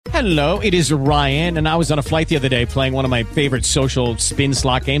Hello, it is Ryan, and I was on a flight the other day playing one of my favorite social spin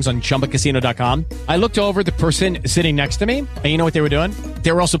slot games on ChumbaCasino.com. I looked over at the person sitting next to me, and you know what they were doing?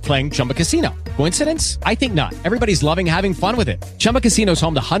 They were also playing Chumba Casino. Coincidence? I think not. Everybody's loving having fun with it. Chumba Casino is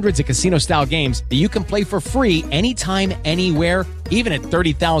home to hundreds of casino-style games that you can play for free anytime, anywhere, even at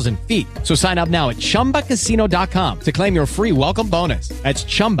 30,000 feet. So sign up now at ChumbaCasino.com to claim your free welcome bonus. That's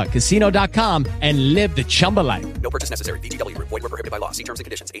ChumbaCasino.com and live the Chumba life. No purchase necessary. VGW. Void where prohibited by law. See terms and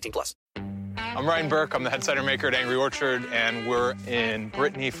conditions. 18+. I'm Ryan Burke. I'm the head cider maker at Angry Orchard, and we're in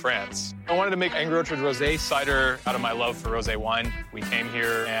Brittany, France. I wanted to make Angry Orchard rosé cider out of my love for rosé wine. We came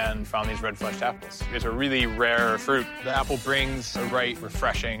here and found these red-fleshed apples. It's a really rare fruit. The apple brings a right,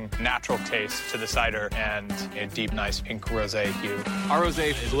 refreshing, natural taste to the cider and a deep, nice pink rosé hue. Our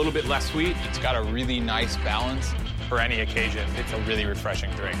rosé is a little bit less sweet. It's got a really nice balance for any occasion. It's a really refreshing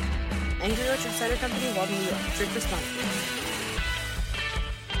drink. Angry Orchard Cider Company, Walden, New York. Drink responsibly.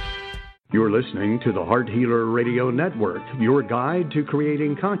 You're listening to the Heart Healer Radio Network, your guide to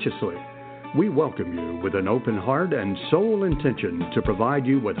creating consciously. We welcome you with an open heart and soul intention to provide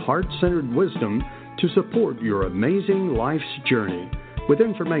you with heart-centered wisdom to support your amazing life's journey, with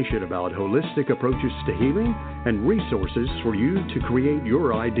information about holistic approaches to healing and resources for you to create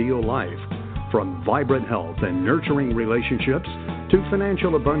your ideal life. From vibrant health and nurturing relationships to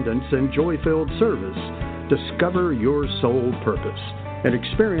financial abundance and joy-filled service, discover your soul purpose and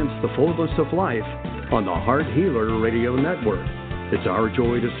experience the fullness of life on the Heart Healer Radio Network. It's our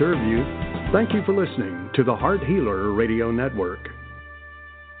joy to serve you. Thank you for listening to the Heart Healer Radio Network.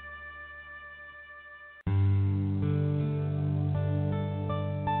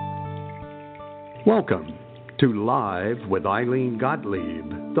 Welcome to Live with Ilene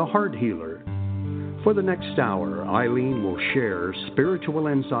Gottlieb, the Heart Healer. For the next hour, Ilene will share spiritual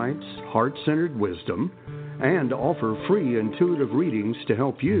insights, heart-centered wisdom, and offer free intuitive readings to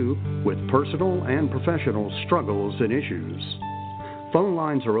help you with personal and professional struggles and issues. Phone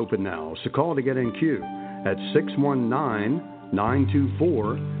lines are open now, so call to get in queue at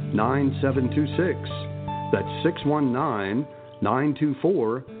 619-924-9726. That's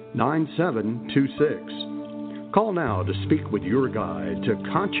 619-924-9726. Call now to speak with your guide to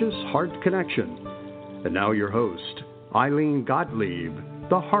Conscious Heart Connection. And now your host, Ilene Gottlieb,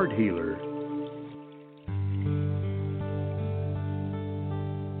 the Heart Healer.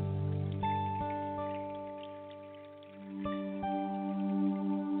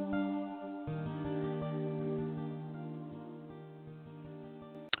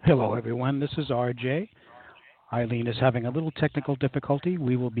 Hello, everyone. This is RJ. Ilene is having a little technical difficulty.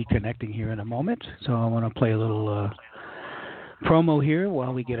 We will be connecting here in a moment, so I want to play a little promo here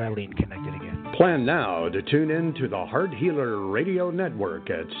while we get Ilene connected again. Plan now to tune in to the Heart Healer Radio Network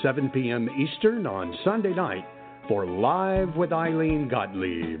at 7 p.m. Eastern on Sunday night for Live with Ilene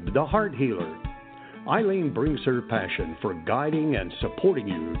Gottlieb, the Heart Healer. Ilene brings her passion for guiding and supporting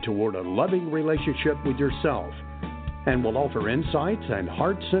you toward a loving relationship with yourself, and will offer insights and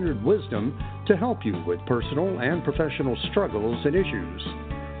heart-centered wisdom to help you with personal and professional struggles and issues.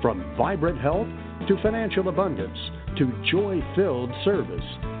 From vibrant health to financial abundance to joy-filled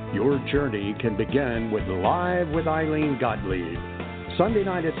service, your journey can begin with Live with Ilene Gottlieb, Sunday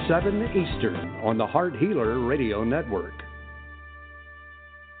night at 7 Eastern on the Heart Healer Radio Network.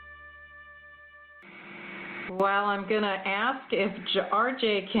 Well, I'm going to ask if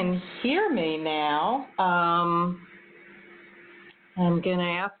RJ can hear me now. I'm going to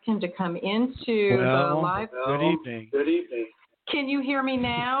ask him to come into the live. Good evening. Good evening. Can you hear me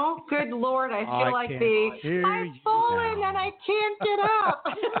now? Good Lord, I feel like I'm falling and I can't get up.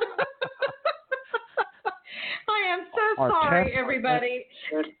 I am so sorry, everybody.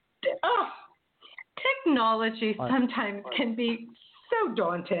 Oh, technology sometimes can be so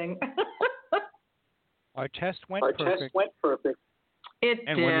daunting. Our test went perfect. It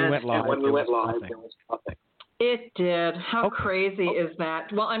and did. When we went live, there was nothing. It did. How crazy is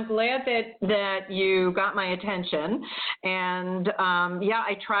that? Well, I'm glad that you got my attention. And,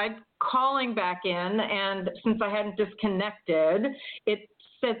 I tried calling back in, and since I hadn't disconnected, it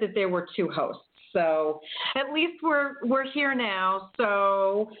said that there were two hosts. So at least we're here now.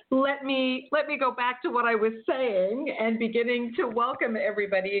 So let me go back to what I was saying and beginning to welcome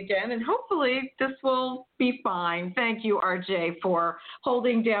everybody again. And hopefully this will be fine. Thank you, RJ, for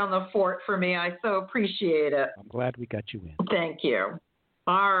holding down the fort for me. I so appreciate it. I'm glad we got you in. Thank you.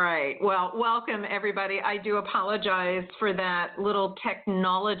 All right. Well, welcome, everybody. I do apologize for that little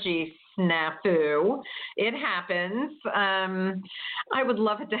technology snafu. It happens. I would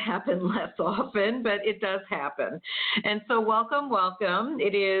love it to happen less often, but it does happen. And so welcome.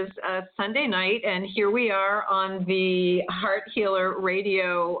 It is Sunday night, and here we are on the Heart Healer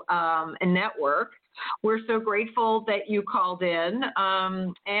Radio Network. We're so grateful that you called in.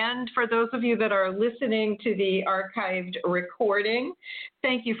 And for those of you that are listening to the archived recording,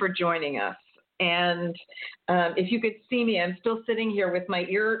 thank you for joining us. And if you could see me, I'm still sitting here with my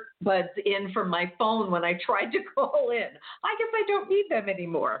earbuds in from my phone when I tried to call in. I guess I don't need them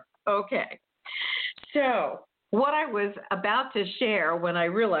anymore. Okay. So what I was about to share when I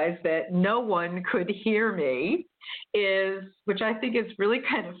realized that no one could hear me is, which I think is really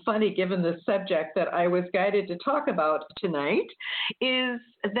kind of funny given the subject that I was guided to talk about tonight, is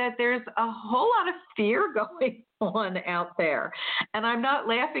that there's a whole lot of fear going on out there. And I'm not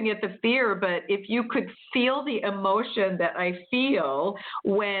laughing at the fear, but if you could feel the emotion that I feel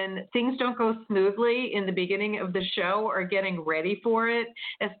when things don't go smoothly in the beginning of the show or getting ready for it,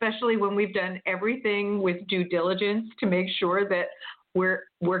 especially when we've done everything with due diligence to make sure that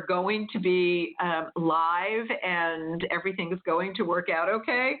we're going to be live and everything is going to work out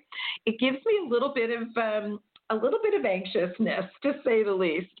okay, it gives me a little bit of anxiousness, to say the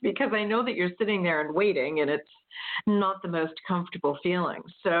least, because I know that you're sitting there and waiting, and it's not the most comfortable feeling.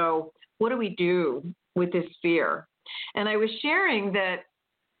 So what do we do with this fear? And I was sharing that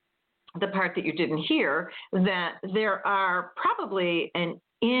the part that you didn't hear, that there are probably an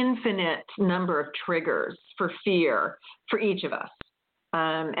infinite number of triggers for fear for each of us.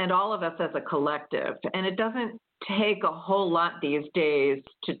 And all of us as a collective. And it doesn't take a whole lot these days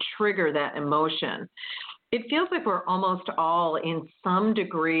to trigger that emotion. It feels like we're almost all in some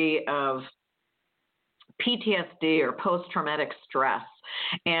degree of PTSD or post-traumatic stress.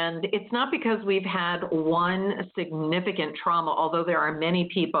 And it's not because we've had one significant trauma, although there are many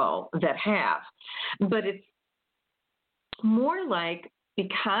people that have, but it's more like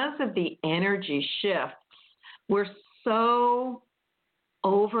because of the energy shifts, we're so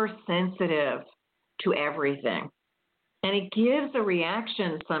oversensitive to everything. And it gives a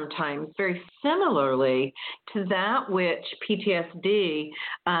reaction sometimes very similarly to that which PTSD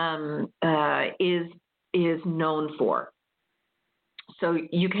is known for. So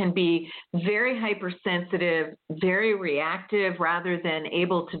you can be very hypersensitive, very reactive, rather than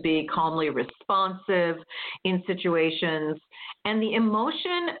able to be calmly responsive in situations. And the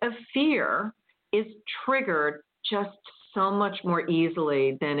emotion of fear is triggered just so much more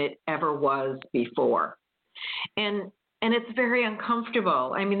easily than it ever was before. And it's very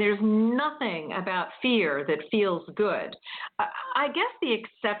uncomfortable. I mean, there's nothing about fear that feels good. I guess the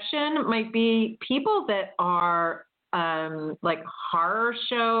exception might be people that are like horror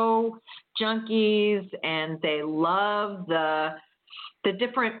show junkies, and they love the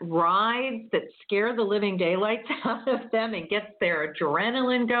different rides that scare the living daylights out of them and gets their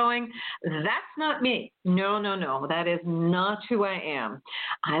adrenaline going. That's not me. No. That is not who I am.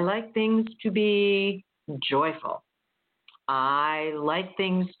 I like things to be joyful. I like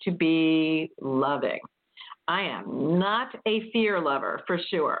things to be loving. I am not a fear lover, for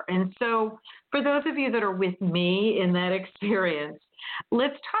sure. And so for those of you that are with me in that experience,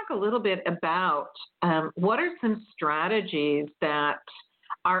 let's talk a little bit about what are some strategies that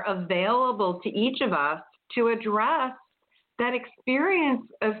are available to each of us to address that experience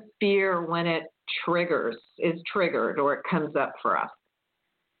of fear when it is triggered or it comes up for us.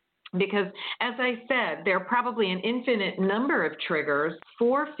 Because, as I said, there are probably an infinite number of triggers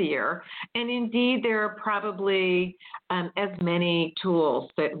for fear, and indeed there are probably as many tools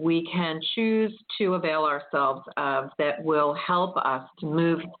that we can choose to avail ourselves of that will help us to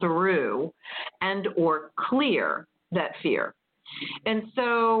move through and or clear that fear. And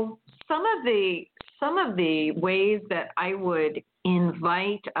so some of the ways that I would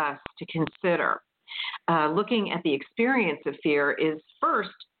invite us to consider looking at the experience of fear is,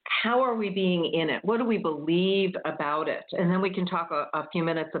 first, how are we being in it? What do we believe about it? And then we can talk a few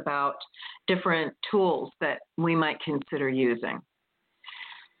minutes about different tools that we might consider using.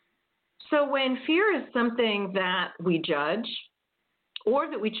 So when fear is something that we judge or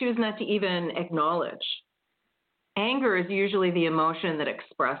that we choose not to even acknowledge, anger is usually the emotion that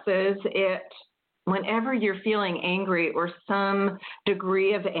expresses it. Whenever you're feeling angry or some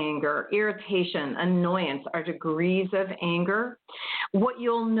degree of anger, irritation, annoyance are degrees of anger, what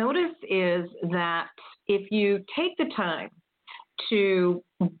you'll notice is that if you take the time to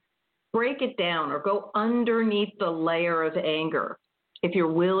break it down or go underneath the layer of anger, if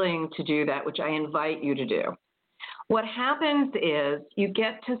you're willing to do that, which I invite you to do, what happens is you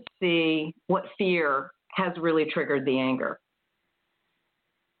get to see what fear has really triggered the anger.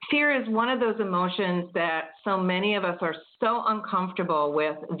 Fear is one of those emotions that so many of us are so uncomfortable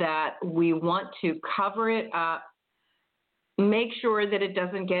with that we want to cover it up, make sure that it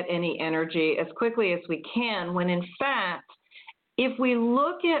doesn't get any energy as quickly as we can, when in fact, if we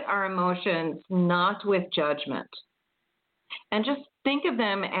look at our emotions not with judgment and just think of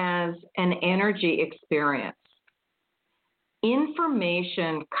them as an energy experience,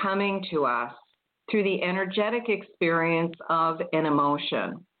 information coming to us through the energetic experience of an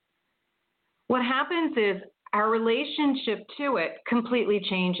emotion, what happens is our relationship to it completely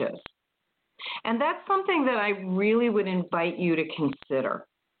changes. And that's something that I really would invite you to consider.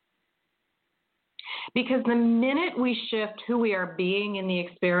 Because the minute we shift who we are being in the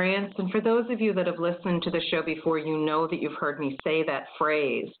experience, and for those of you that have listened to the show before, you know that you've heard me say that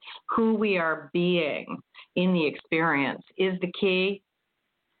phrase, who we are being in the experience is the key,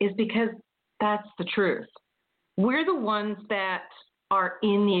 is because that's the truth. We're the ones that are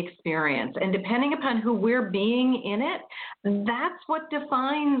in the experience. And depending upon who we're being in it, that's what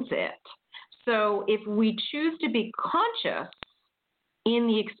defines it. So if we choose to be conscious in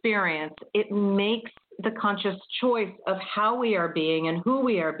the experience, it makes the conscious choice of how we are being and who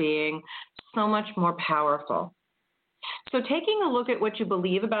we are being so much more powerful. So taking a look at what you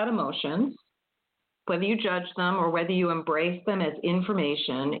believe about emotions, whether you judge them or whether you embrace them as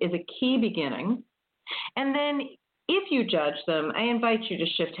information, is a key beginning. And then if you judge them, I invite you to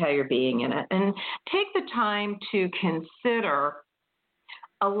shift how you're being in it and take the time to consider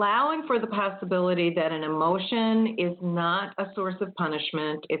allowing for the possibility that an emotion is not a source of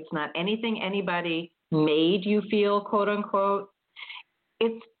punishment. It's not anything anybody made you feel, quote unquote.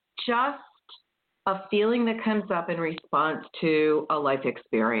 It's just a feeling that comes up in response to a life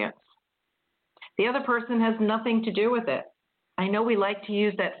experience. The other person has nothing to do with it. I know we like to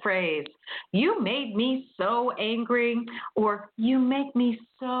use that phrase, you made me so angry, or you make me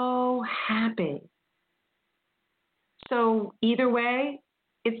so happy. So either way,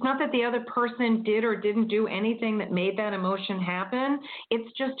 it's not that the other person did or didn't do anything that made that emotion happen.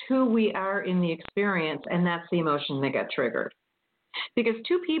 It's just who we are in the experience, and that's the emotion that got triggered. Because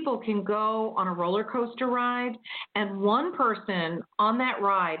two people can go on a roller coaster ride, and one person on that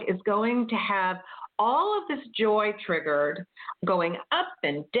ride is going to have all of this joy triggered, going up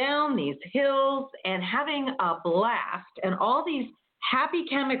and down these hills and having a blast, and all these happy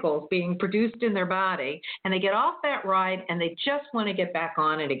chemicals being produced in their body, and they get off that ride and they just want to get back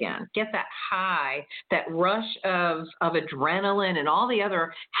on it again, get that high, that rush of adrenaline and all the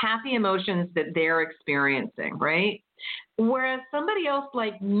other happy emotions that they're experiencing, right? Whereas somebody else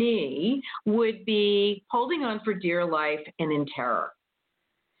like me would be holding on for dear life and in terror.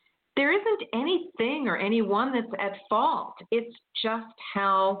 There isn't anything or anyone that's at fault. It's just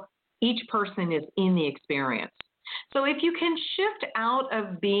how each person is in the experience. So if you can shift out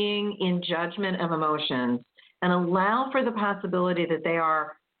of being in judgment of emotions and allow for the possibility that they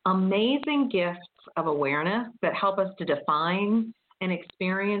are amazing gifts of awareness that help us to define an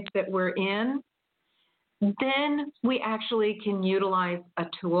experience that we're in, then we actually can utilize a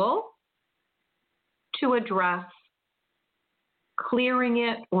tool to address clearing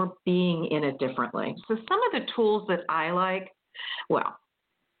it or being in it differently. So some of the tools that I like, well,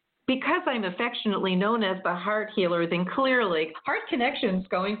 because I'm affectionately known as the heart healer, then clearly Heart Connection is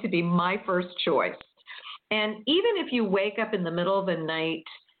going to be my first choice. And even if you wake up in the middle of the night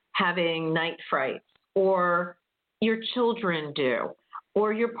having night frights, or your children do,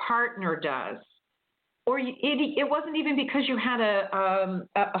 or your partner does, or it wasn't even because you had a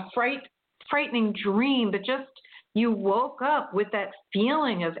frightening dream, but just you woke up with that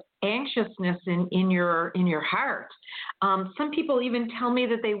feeling of anxiousness in your heart. Some people even tell me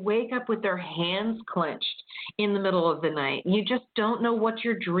that they wake up with their hands clenched in the middle of the night. You just don't know what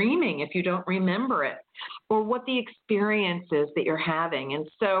you're dreaming if you don't remember it, or what the experience is that you're having. And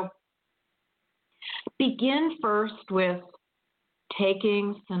so begin first with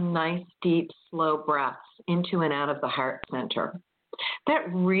taking some nice, deep, slow breaths into and out of the heart center.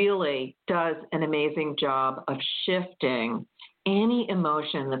 That really does an amazing job of shifting any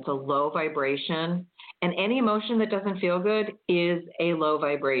emotion that's a low vibration, and any emotion that doesn't feel good is a low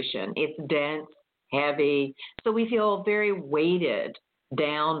vibration. It's dense, heavy, so we feel very weighted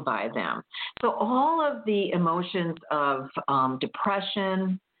down by them. So all of the emotions of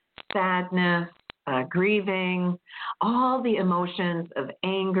depression, sadness, grieving, all the emotions of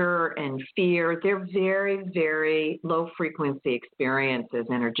anger and fear, they're very, very low frequency experiences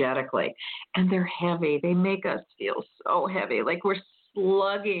energetically. And they're heavy. They make us feel so heavy, like we're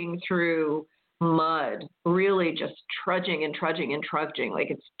slugging through mud, really just trudging and trudging and trudging,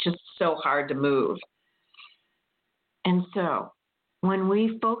 like it's just so hard to move. And so when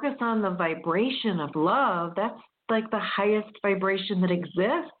we focus on the vibration of love, that's like the highest vibration that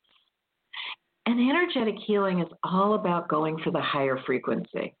exists. And energetic healing is all about going for the higher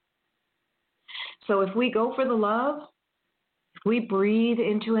frequency. So if we go for the love, if we breathe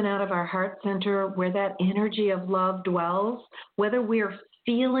into and out of our heart center where that energy of love dwells, whether we're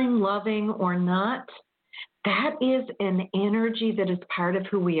feeling loving or not, that is an energy that is part of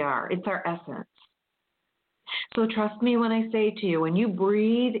who we are. It's our essence. So trust me when I say to you, when you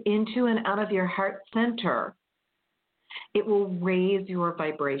breathe into and out of your heart center, it will raise your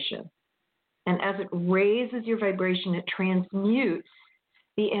vibration. And as it raises your vibration, it transmutes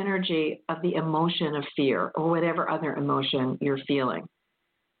the energy of the emotion of fear or whatever other emotion you're feeling.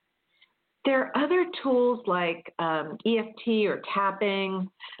 There are other tools like EFT or tapping.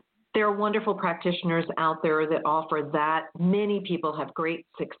 There are wonderful practitioners out there that offer that. Many people have great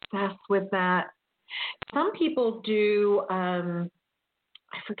success with that. Some people do, I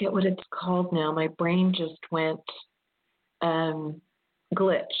forget what it's called now. My brain just went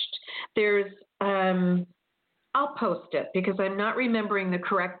glitched. There's, I'll post it because I'm not remembering the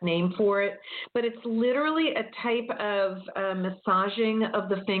correct name for it, but it's literally a type of massaging of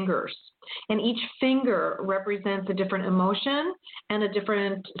the fingers. And each finger represents a different emotion and a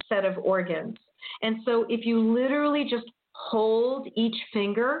different set of organs. And so if you literally just hold each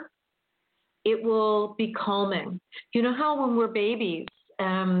finger, it will be calming. You know how when we're babies,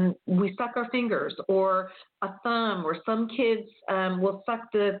 we suck our fingers or a thumb, or some kids will suck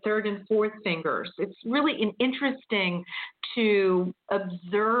the third and fourth fingers. It's really interesting to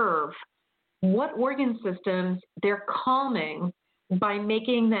observe what organ systems they're calming by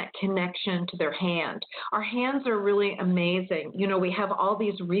making that connection to their hand. Our hands are really amazing. You know, we have all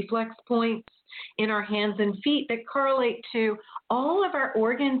these reflex points in our hands and feet that correlate to all of our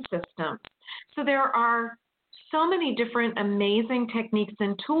organ systems. So there are so many different amazing techniques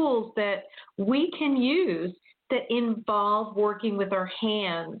and tools that we can use that involve working with our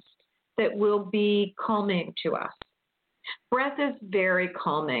hands that will be calming to us. Breath is very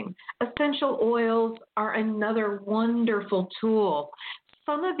calming. Essential oils are another wonderful tool.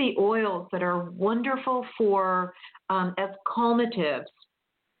 Some of the oils that are wonderful for as calmatives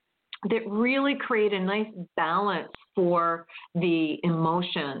that really create a nice balance for the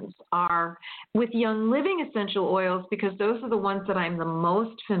emotions are with Young Living essential oils, because those are the ones that I'm the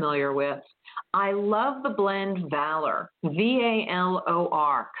most familiar with. I love the blend Valor,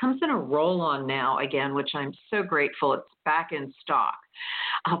 Valor. Comes in a roll-on now again, which I'm so grateful it's back in stock.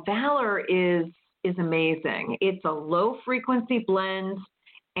 Valor is amazing. It's a low-frequency blend,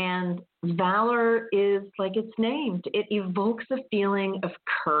 and Valor is like it's named. It evokes a feeling of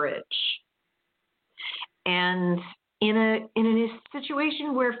courage. And in a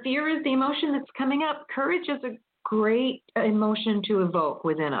situation where fear is the emotion that's coming up, courage is a great emotion to evoke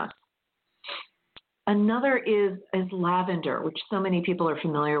within us. Another is lavender, which so many people are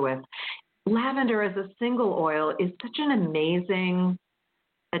familiar with. Lavender as a single oil is such an amazing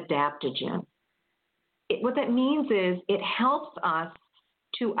adaptogen. What that means is it helps us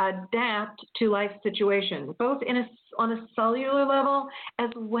to adapt to life situations, both on a cellular level as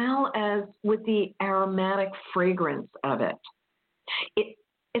well as with the aromatic fragrance of it.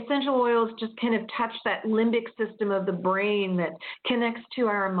 Essential oils just kind of touch that limbic system of the brain that connects to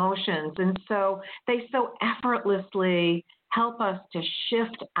our emotions, and so they so effortlessly help us to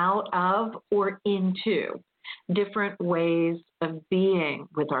shift out of or into different ways of being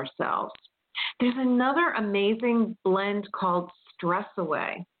with ourselves. There's another amazing blend called Stress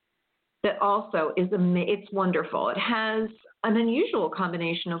Away that also is it's wonderful. It has an unusual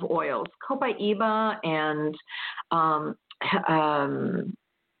combination of oils, copaiba and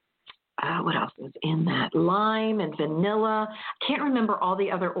what else is in that? Lime and vanilla. I can't remember all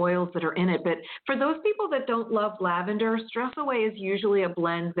the other oils that are in it, but for those people that don't love lavender, Stress Away is usually a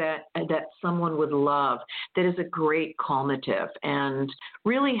blend that someone would love, that is a great calmative and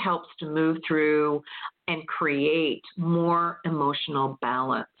really helps to move through and create more emotional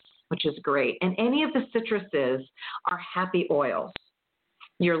balance, which is great. And any of the citruses are happy oils.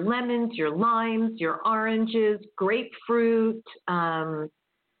 Your lemons, your limes, your oranges, grapefruit,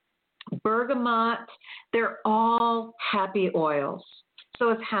 bergamot, they're all happy oils.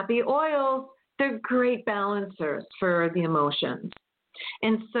 So as happy oils, they're great balancers for the emotions.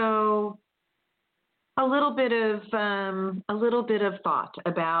 And so a little bit of thought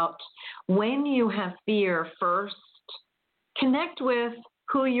about when you have fear. First, connect with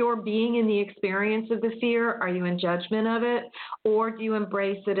who you're being in the experience of the fear. Are you in judgment of it, or do you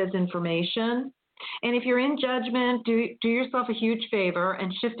embrace it as information? And if you're in judgment, do yourself a huge favor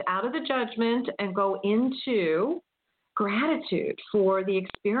and shift out of the judgment and go into gratitude for the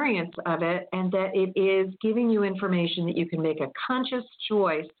experience of it, and that it is giving you information that you can make a conscious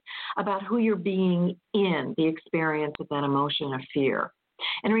choice about who you're being in the experience of that emotion of fear.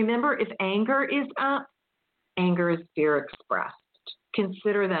 And remember, if anger is up, anger is fear expressed.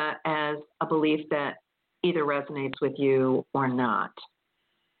 Consider that as a belief that either resonates with you or not.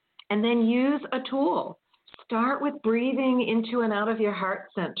 And then use a tool. Start with breathing into and out of your heart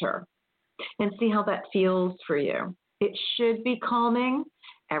center and see how that feels for you. It should be calming.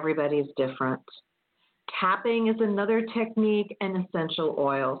 Everybody's different. Tapping is another technique, and essential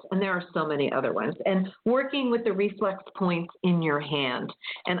oils. And there are so many other ones. And working with the reflex points in your hand.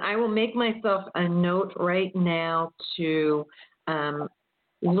 And I will make myself a note right now to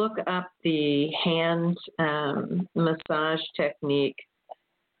look up the hand massage technique.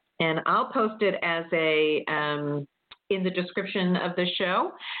 And I'll post it as in the description of the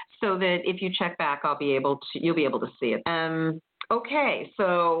show, so that if you check back, you'll be able to see it. Okay,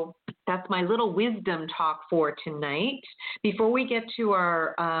 so that's my little wisdom talk for tonight. Before we get to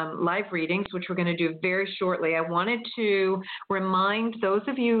our live readings, which we're going to do very shortly, I wanted to remind those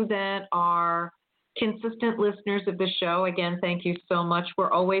of you that are consistent listeners of the show, again, thank you so much.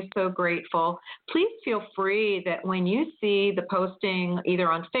 We're always so grateful. Please feel free that when you see the posting either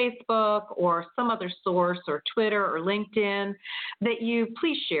on Facebook or some other source or Twitter or LinkedIn, that you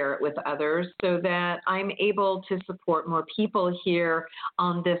please share it with others so that I'm able to support more people here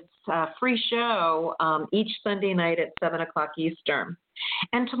on this free show each Sunday night at 7 o'clock Eastern.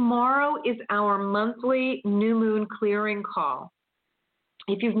 And tomorrow is our monthly new moon clearing call.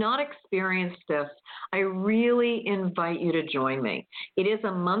 If you've not experienced this, I really invite you to join me. It is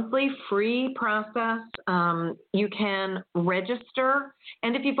a monthly free process. You can register,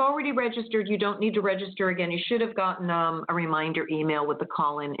 and if you've already registered, you don't need to register again. You should have gotten a reminder email with the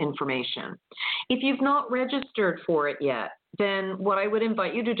call-in information. If you've not registered for it yet, then what I would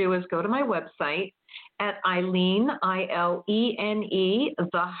invite you to do is go to my website at Ilene, I-L-E-N-E,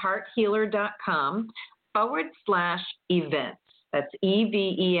 thehearthealer.com/events. That's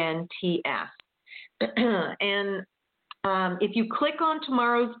EVENTS. And if you click on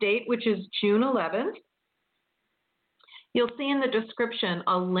tomorrow's date, which is June 11th, you'll see in the description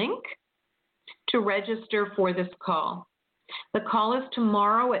a link to register for this call. The call is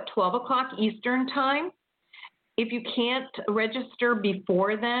tomorrow at 12 o'clock Eastern Time. If you can't register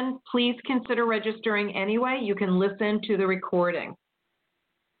before then, please consider registering anyway. You can listen to the recording.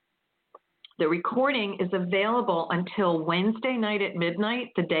 The recording is available until Wednesday night at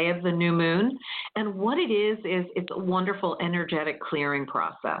midnight, the day of the new moon. And what it is it's a wonderful energetic clearing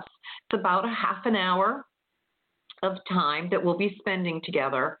process. It's about a half an hour of time that we'll be spending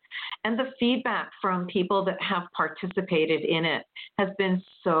together. And the feedback from people that have participated in it has been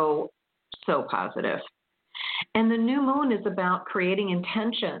so positive. And the new moon is about creating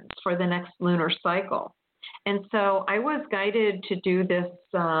intentions for the next lunar cycle. And so I was guided to do this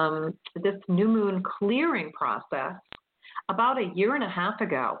new moon clearing process about a year and a half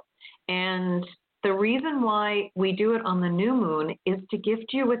ago. And the reason why we do it on the new moon is to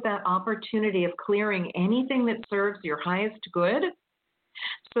gift you with that opportunity of clearing anything that serves your highest good,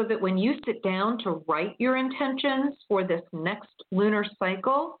 so that when you sit down to write your intentions for this next lunar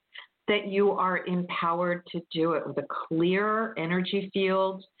cycle, that you are empowered to do it with a clear energy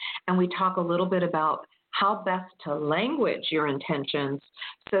field. And we talk a little bit about how best to language your intentions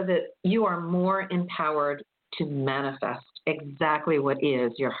so that you are more empowered to manifest exactly what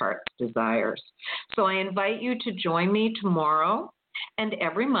is your heart's desires. So I invite you to join me tomorrow and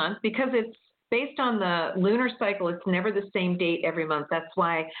every month, because it's based on the lunar cycle. It's never the same date every month. That's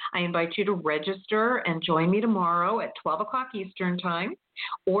why I invite you to register and join me tomorrow at 12 o'clock Eastern Time,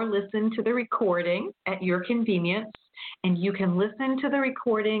 or listen to the recording at your convenience. And you can listen to the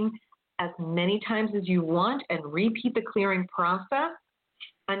recording as many times as you want and repeat the clearing process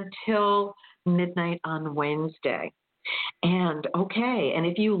until midnight on Wednesday. And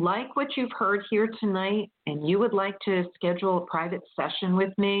if you like what you've heard here tonight and you would like to schedule a private session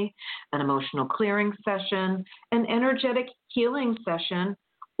with me, an emotional clearing session, an energetic healing session,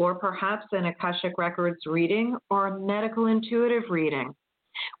 or perhaps an Akashic Records reading or a medical intuitive reading,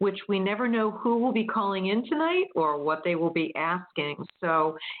 which we never know who will be calling in tonight or what they will be asking.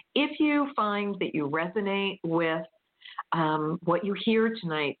 So if you find that you resonate with what you hear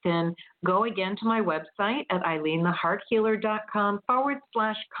tonight, then go again to my website at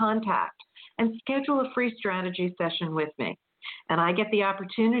IleneTheHeartHealer.com/contact and schedule a free strategy session with me. And I get the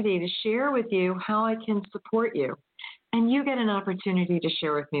opportunity to share with you how I can support you. And you get an opportunity to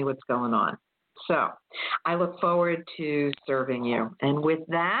share with me what's going on. So I look forward to serving you. And with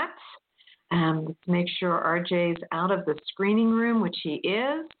that, Let's make sure RJ's out of the screening room, which he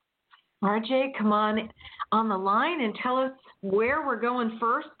is. RJ, come on the line and tell us where we're going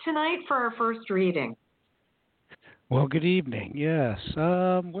first tonight for our first reading. Well, good evening. Yes,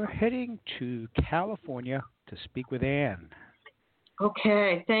 we're heading to California to speak with Anne.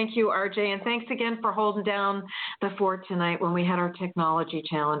 Okay, thank you, RJ, and thanks again for holding down the fort tonight when we had our technology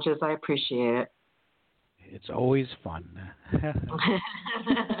challenges. I appreciate it. It's always fun. Thank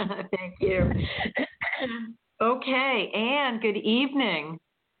you. Okay, Anne, good evening.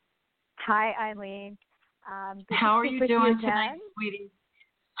 Hi, Eileen. How are you doing tonight, sweetie?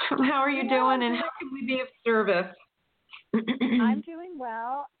 How are you doing, and how can we be of service? I'm doing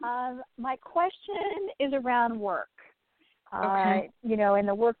well. My question is around work. Okay. In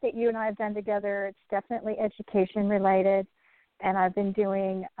the work that you and I have done together, it's definitely education related, and I've been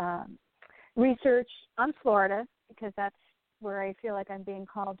doing research on Florida because that's where I feel like I'm being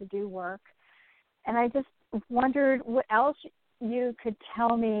called to do work. And I just wondered what else you could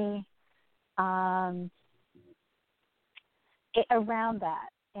tell me around that,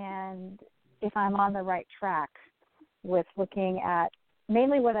 and if I'm on the right track with looking at,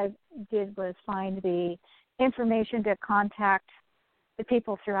 mainly what I did was find the information to contact the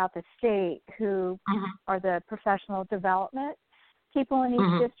people throughout the state who are the professional development people in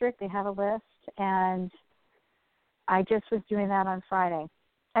each district. They have a list, and I just was doing that on Friday.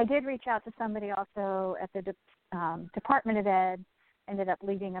 I did reach out to somebody also at the Department of Ed, ended up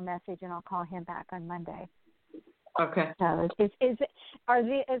leaving a message, and I'll call him back on Monday. Okay. So is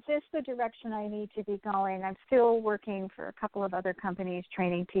this the direction I need to be going? I'm still working for a couple of other companies,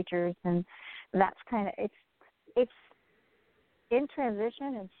 training teachers, and that's kind of it's in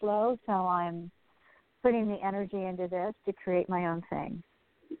transition and slow. So I'm putting the energy into this to create my own thing.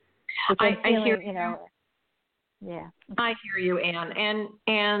 I hear you. Yeah. I hear you, Anne.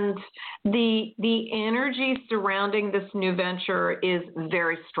 And the energy surrounding this new venture is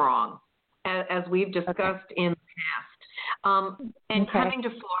very strong, as we've discussed in the past. And coming to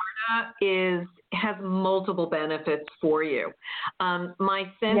Florida has multiple benefits for you.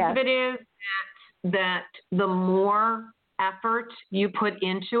 My sense of it is that the more effort you put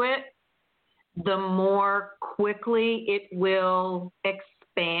into it, the more quickly it will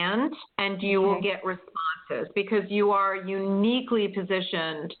expand and you will get responses because you are uniquely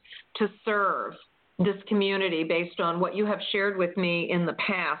positioned to serve this community based on what you have shared with me in the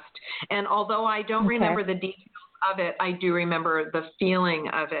past. And although I don't remember the details of it, I do remember the feeling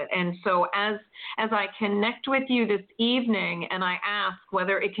of it. And so as I connect with you this evening and I ask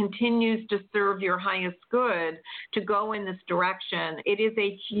whether it continues to serve your highest good to go in this direction, it is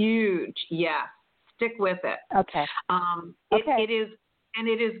a huge yes. Stick with it. Okay. It is, and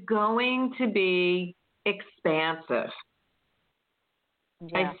it is going to be expansive.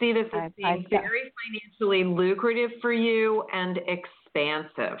 Yeah, I see this as being very financially lucrative for you and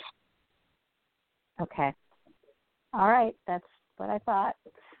expansive. Okay. All right. That's what I thought.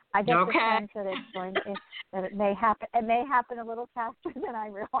 I get the sense that that it may happen. It may happen a little faster than I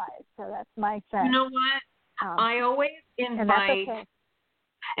realized. So that's my sense. You know what? I always invite,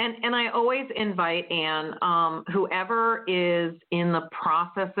 and I always invite, Anne, whoever is in the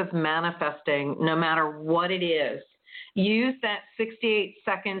process of manifesting, no matter what it is, use that 68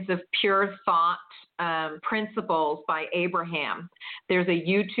 seconds of pure thought principles by Abraham. There's a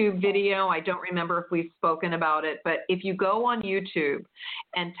YouTube video. I don't remember if we've spoken about it, but if you go on YouTube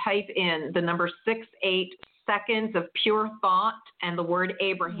and type in the number 68 seconds of pure thought and the word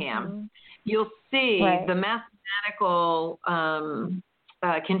Abraham, you'll see the mathematical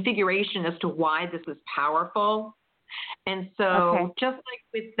configuration as to why this is powerful. And so just like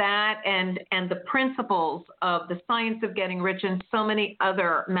with that and the principles of the science of getting rich and so many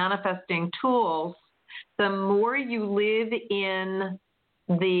other manifesting tools, the more you live in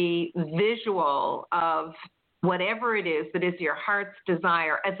the visual of whatever it is that is your heart's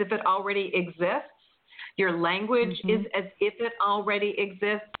desire, as if it already exists, your language is as if it already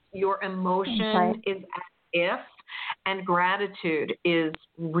exists, your emotion is as if, and gratitude is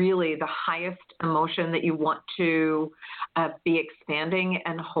really the highest emotion that you want to be expanding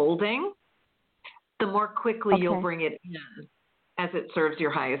and holding, the more quickly you'll bring it in as it serves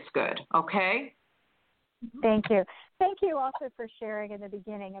your highest good. Okay? Thank you. Thank you also for sharing in the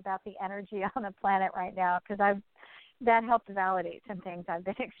beginning about the energy on the planet right now, because that helped validate some things I've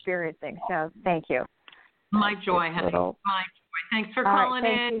been experiencing. So thank you. My joy, honey. My joy. Thanks for calling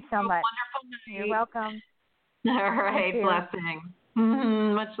in. Thank you so much. Wonderful night. You're welcome. All right,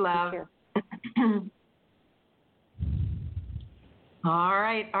 blessing. Much love. All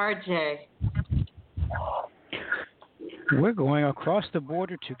right, RJ. We're going across the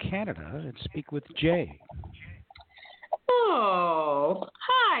border to Canada and speak with Jay. Oh,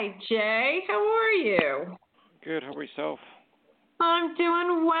 hi, Jay. How are you? Good. How about yourself? I'm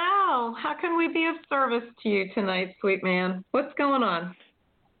doing well. How can we be of service to you tonight, sweet man? What's going on?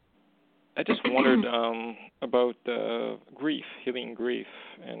 I just wondered about grief, healing grief,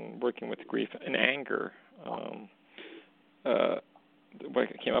 and working with grief and anger. What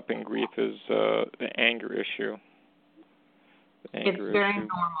came up in grief is the anger issue. It's very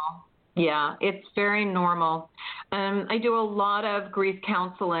normal. Yeah, it's very normal. I do a lot of grief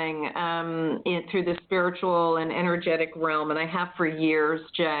counseling through the spiritual and energetic realm, and I have for years,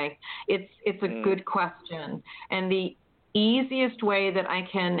 Jay. It's a good question. And the easiest way that I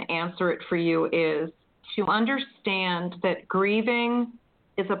can answer it for you is to understand that grieving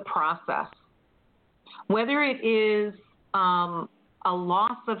is a process. Whether it is a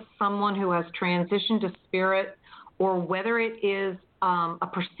loss of someone who has transitioned to spirit, or whether it is a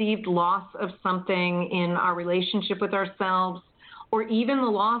perceived loss of something in our relationship with ourselves, or even the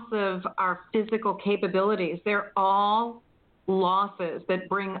loss of our physical capabilities, they're all losses that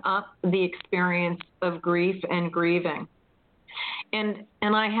bring up the experience of grief and grieving. And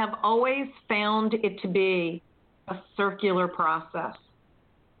I have always found it to be a circular process.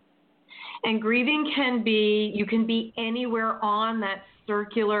 And grieving you can be anywhere on that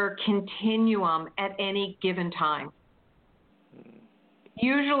circular continuum at any given time.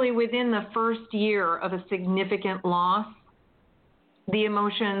 Usually within the first year of a significant loss, the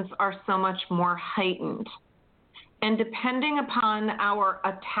emotions are so much more heightened. And depending upon our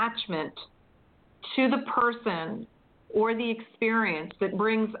attachment to the person or the experience that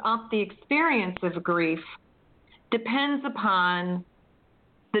brings up the experience of grief, depends upon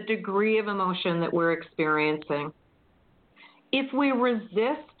the degree of emotion that we're experiencing. If we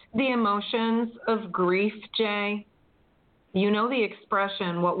resist the emotions of grief, Jay, you know the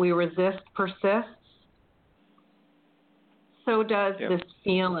expression, what we resist persists? So does this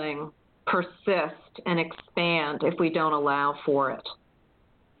feeling persist and expand if we don't allow for it.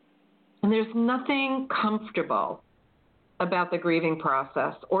 And there's nothing comfortable about the grieving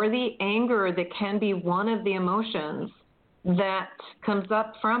process or the anger that can be one of the emotions that comes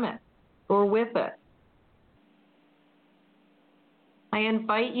up from it or with it. I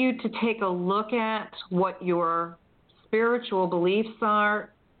invite you to take a look at what your spiritual beliefs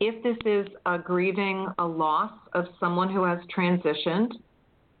are, if this is a loss of someone who has transitioned,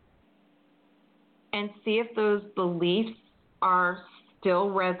 and see if those beliefs are still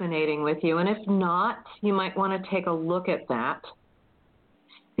resonating with you. And if not, you might want to take a look at that.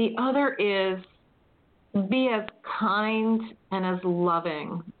 The other is be as kind and as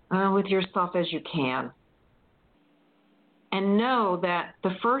loving with yourself as you can. And know that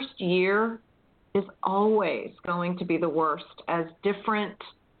the first year is always going to be the worst, as different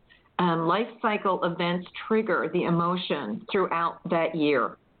life cycle events trigger the emotion throughout that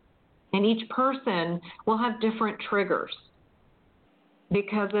year. And each person will have different triggers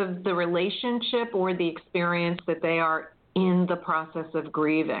because of the relationship or the experience that they are in the process of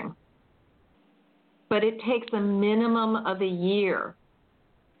grieving. But it takes a minimum of a year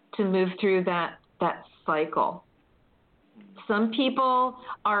to move through that cycle. Some people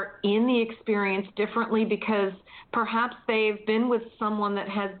are in the experience differently because perhaps they've been with someone that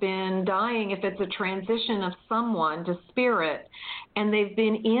has been dying, if it's a transition of someone to spirit, and they've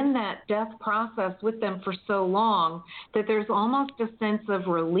been in that death process with them for so long that there's almost a sense of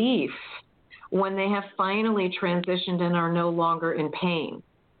relief when they have finally transitioned and are no longer in pain.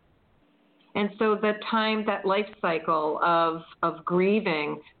 And so that life cycle of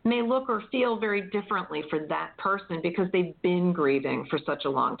grieving may look or feel very differently for that person because they've been grieving for such a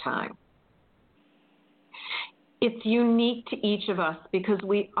long time. It's unique to each of us because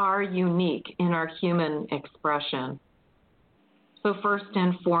we are unique in our human expression. So first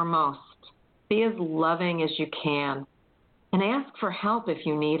and foremost, be as loving as you can and ask for help if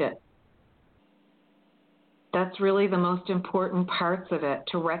you need it. That's really the most important parts of it,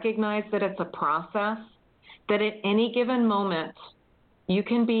 to recognize that it's a process, that at any given moment you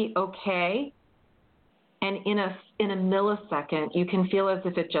can be okay, and in a millisecond you can feel as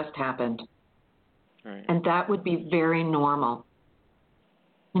if it just happened. Right. And that would be very normal.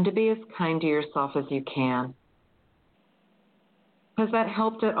 And to be as kind to yourself as you can. Has that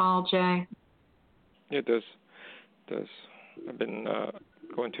helped at all, Jay? It does. I've been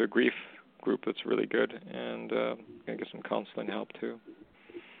going to a grief group that's really good, and gonna get some counseling help too.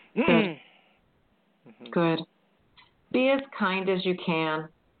 Good. Good. Be as kind as you can.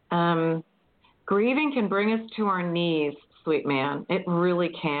 Grieving can bring us to our knees, sweet man. It really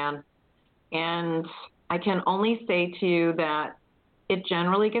can. And I can only say to you that it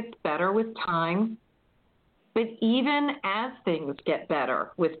generally gets better with time, but even as things get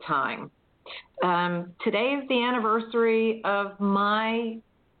better with time. Today is the anniversary of my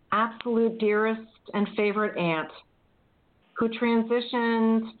absolute dearest and favorite aunt, who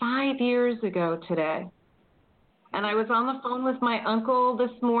transitioned 5 years ago today. And I was on the phone with my uncle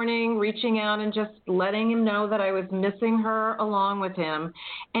this morning, reaching out and just letting him know that I was missing her along with him.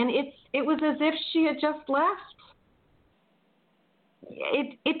 And it was as if she had just left.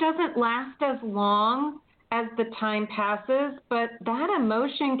 It doesn't last as long as the time passes, but that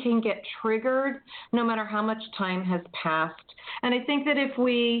emotion can get triggered no matter how much time has passed. And I think that if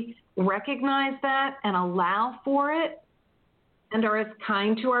we recognize that and allow for it, and are as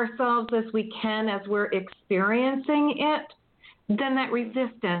kind to ourselves as we can as we're experiencing it, then that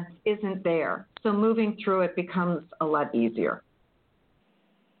resistance isn't there. So moving through it becomes a lot easier.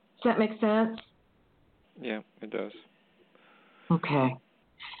 Does that make sense? Yeah, it does. Okay.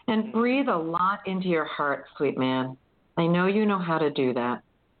 And breathe a lot into your heart, sweet man. I know you know how to do that.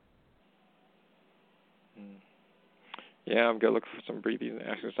 Yeah, I'm going to look for some breathing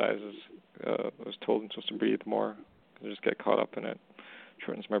exercises. I was told I'm supposed to breathe more. I just get caught up in it.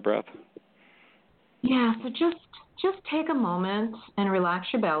 Shortens my breath. Yeah, so just take a moment and relax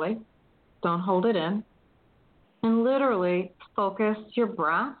your belly. Don't hold it in. And literally focus your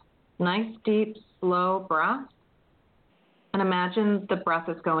breath. Nice, deep, slow breath. And imagine the breath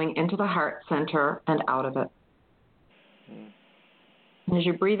is going into the heart center and out of it. And as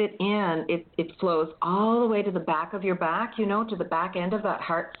you breathe it in, it flows all the way to the back of your back, to the back end of that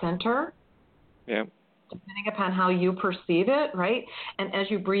heart center. Yeah. Depending upon how you perceive it, right? And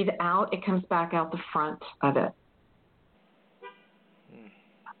as you breathe out, it comes back out the front of it.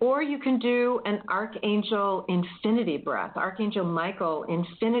 Or you can do an Archangel infinity breath, Archangel Michael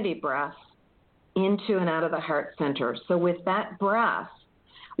infinity breath into and out of the heart center. So with that breath,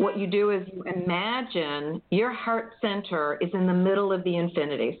 what you do is you imagine your heart center is in the middle of the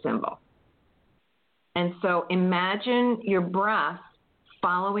infinity symbol. And so imagine your breath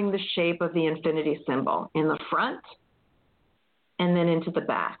following the shape of the infinity symbol in the front and then into the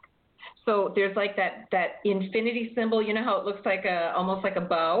back. So there's like that infinity symbol, you know how it looks like almost like a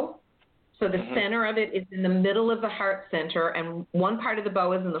bow? So the center of it is in the middle of the heart center, and one part of the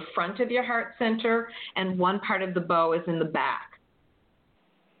bow is in the front of your heart center, and one part of the bow is in the back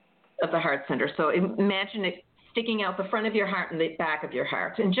of the heart center. So imagine it sticking out the front of your heart and the back of your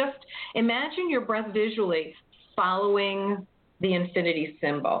heart. And just imagine your breath visually following the infinity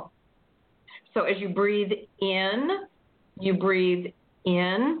symbol. So as you breathe in,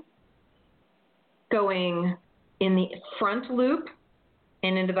 going in the front loop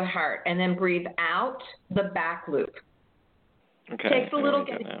and into the heart, and then breathe out the back loop. Okay. Takes a little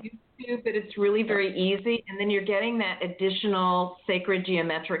getting used to, but it's really very easy. And then you're getting that additional sacred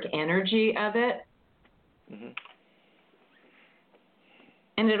geometric energy of it. Mm-hmm.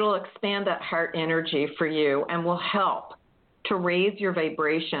 And it'll expand that heart energy for you and will help to raise your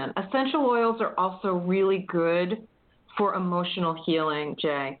vibration. Essential oils are also really good for emotional healing,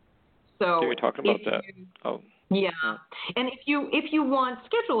 Jay. So you're talking about that. Yeah. And if you want,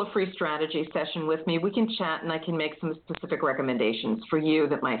 schedule a free strategy session with me. We can chat and I can make some specific recommendations for you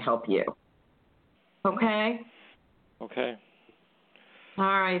that might help you. Okay? Okay.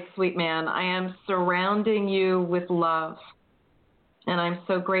 All right, sweet man. I am surrounding you with love. And I'm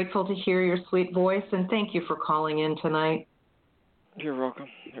so grateful to hear your sweet voice, and thank you for calling in tonight. You're welcome.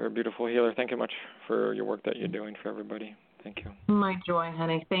 You're a beautiful healer. Thank you much for your work that you're doing for everybody. Thank you. My joy,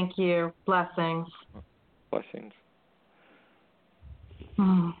 honey. Thank you. Blessings. Blessings.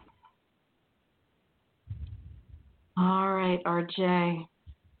 All right, RJ.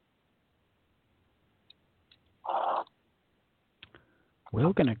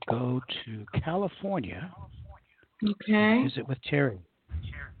 We're going to go to California. Okay. Visit with Terry.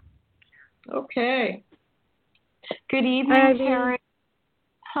 Okay. Good evening, Terry.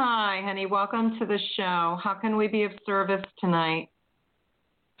 Hi, honey. Welcome to the show. How can we be of service tonight?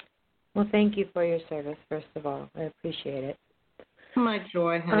 Well, thank you for your service, first of all. I appreciate it. My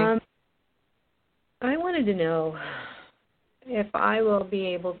joy, honey. I wanted to know if I will be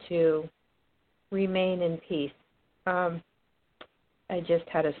able to remain in peace. I just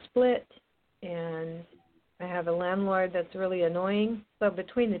had a split, and I have a landlord that's really annoying. So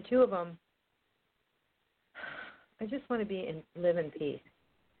between the two of them, I just want to live in peace.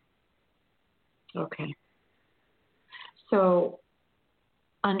 Okay. So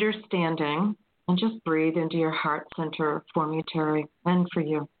understanding, and just breathe into your heart center for me, Terry, and for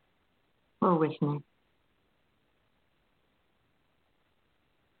you, or with me.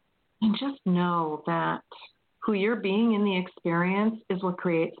 And just know that who you're being in the experience is what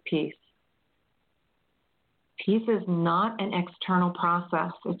creates peace. Peace is not an external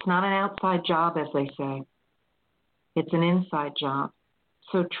process. It's not an outside job, as they say. It's an inside job.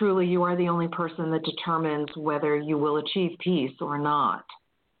 So truly, you are the only person that determines whether you will achieve peace or not.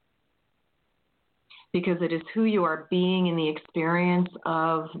 Because it is who you are being in the experience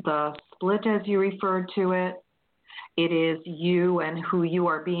of the split, as you referred to it. It is you and who you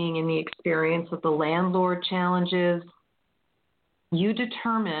are being in the experience of the landlord challenges. You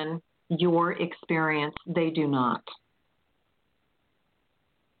determine your experience. They do not.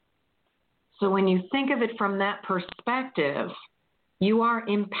 So when you think of it from that perspective, you are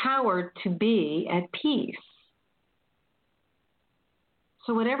empowered to be at peace.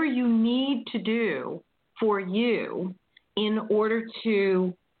 So whatever you need to do for you in order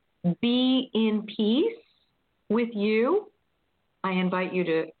to be in peace with you, I invite you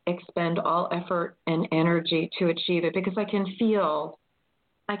to expend all effort and energy to achieve it, because I can feel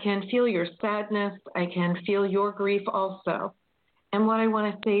your sadness. I can feel your grief also. And what I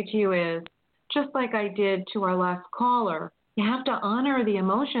want to say to you is, just like I did to our last caller, you have to honor the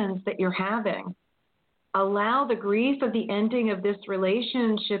emotions that you're having. Allow the grief of the ending of this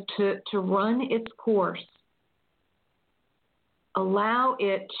relationship to run its course. Allow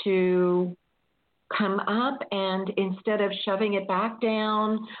it to come up, and instead of shoving it back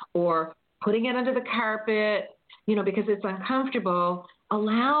down or putting it under the carpet, because it's uncomfortable,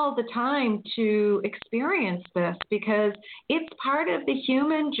 allow the time to experience this, because it's part of the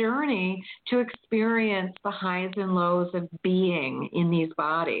human journey to experience the highs and lows of being in these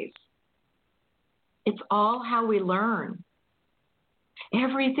bodies. It's all how we learn.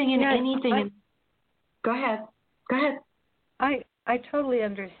 Everything and anything. Go ahead. I totally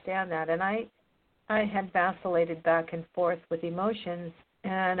understand that, and I had vacillated back and forth with emotions,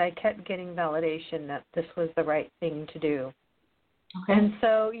 and I kept getting validation that this was the right thing to do. Okay. And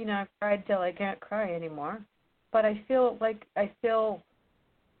so, I've cried till I can't cry anymore. But I do feel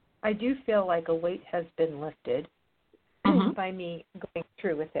like a weight has been lifted by me going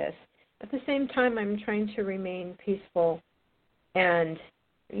through with this. At the same time, I'm trying to remain peaceful and,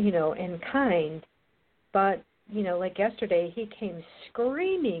 and kind. But, like yesterday, he came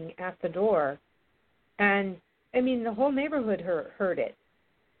screaming at the door. And, the whole neighborhood heard it.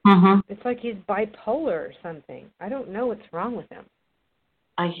 Mm-hmm. It's like he's bipolar or something. I don't know what's wrong with him.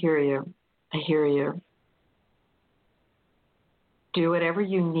 I hear you. Do whatever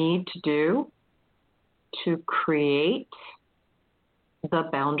you need to do to create the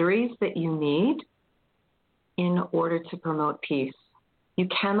boundaries that you need in order to promote peace. You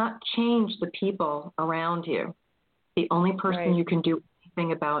cannot change the people around you. The only person you can do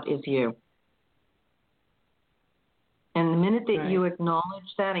anything about is you. And the minute that you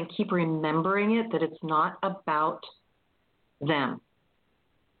acknowledge that and keep remembering it, that it's not about them.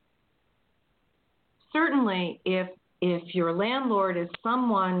 Certainly, if your landlord is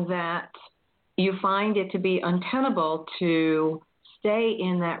someone that you find it to be untenable to stay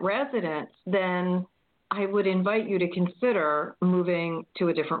in that residence, then I would invite you to consider moving to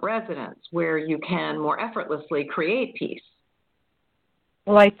a different residence where you can more effortlessly create peace.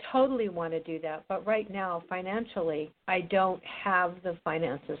 Well, I totally want to do that, but right now, financially, I don't have the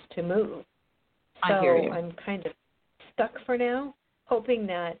finances to move. So I hear you. I'm kind of stuck for now, hoping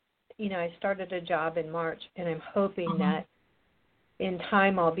that, I started a job in March, and I'm hoping that in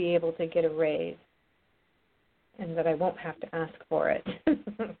time I'll be able to get a raise and that I won't have to ask for it.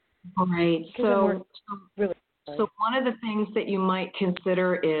 All right. So one of the things that you might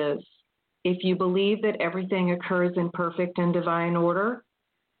consider is, if you believe that everything occurs in perfect and divine order,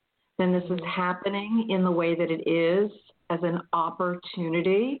 then this is happening in the way that it is as an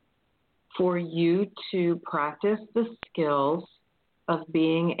opportunity for you to practice the skills of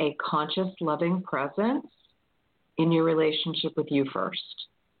being a conscious, loving presence in your relationship with you first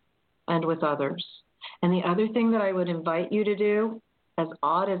and with others. And the other thing that I would invite you to do, as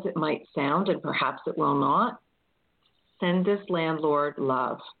odd as it might sound, and perhaps it will not, send this landlord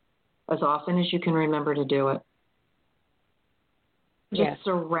love as often as you can remember to do it. Just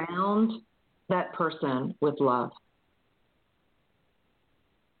surround that person with love.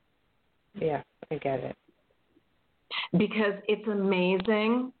 Yeah, I get it. Because it's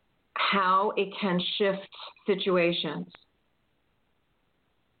amazing how it can shift situations.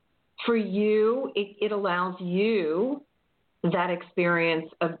 For you, it allows you that experience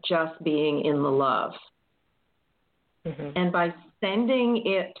of just being in the love. Mm-hmm. And by sending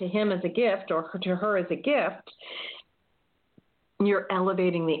it to him as a gift or to her as a gift, you're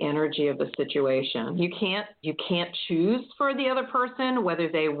elevating the energy of the situation. You can't choose for the other person whether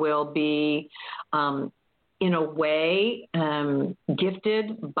they will be in a way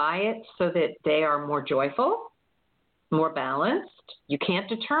gifted by it so that they are more joyful, more balanced. You can't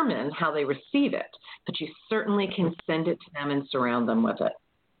determine how they receive it, but you certainly can send it to them and surround them with it.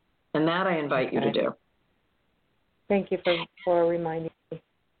 And that I invite you to do. Thank you for reminding me.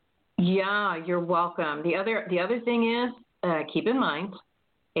 Yeah, you're welcome. The other thing is, keep in mind,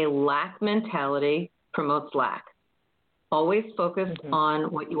 a lack mentality promotes lack. Always focus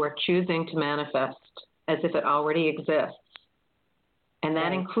on what you are choosing to manifest as if it already exists. And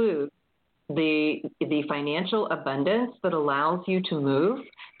that includes the financial abundance that allows you to move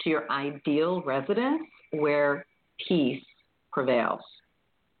to your ideal residence where peace prevails.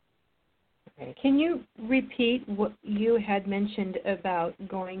 Okay. Can you repeat what you had mentioned about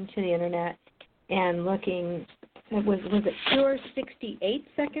going to the internet and looking? Was it pure 68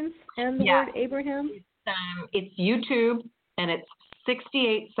 seconds and the word Abraham? It's YouTube, and it's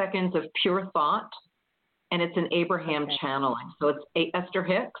 68 seconds of pure thought, and it's an Abraham channeling. So it's Esther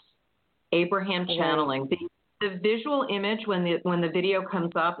Hicks, Abraham channeling. The visual image when the video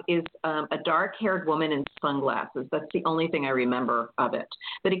comes up is a dark-haired woman in sunglasses. That's the only thing I remember of it.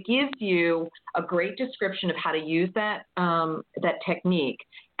 But it gives you a great description of how to use that technique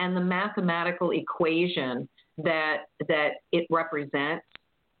and the mathematical equation that it represents.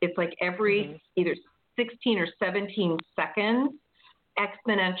 It's like every either 16 or 17 seconds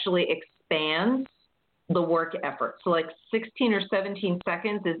exponentially expands the work effort. So like 16 or 17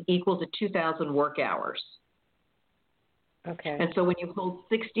 seconds is equal to 2,000 work hours. Okay. And so when you hold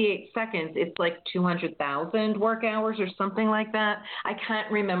 68 seconds, it's like 200,000 work hours or something like that. I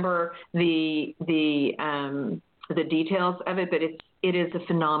can't remember the details of it, but it is a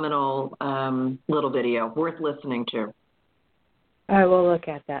phenomenal little video worth listening to. I will look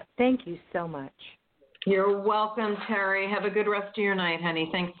at that. Thank you so much. You're welcome, Terry. Have a good rest of your night, honey.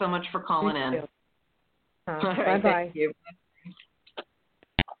 Thanks so much for calling in. Bye-bye. Thank you.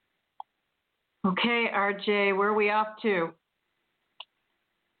 Okay, RJ, where are we off to?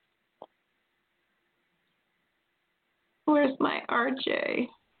 Where's my RJ?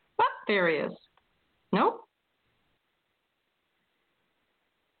 Oh, there he is. Nope.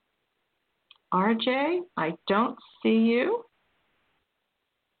 RJ, I don't see you.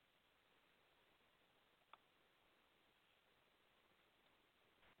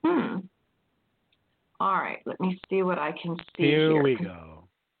 All right, let me see what I can see here. Here we go.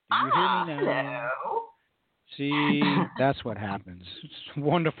 Do you hear me now? Hello. See, that's what happens. It's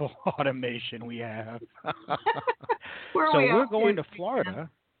wonderful automation we have. We're going to Florida.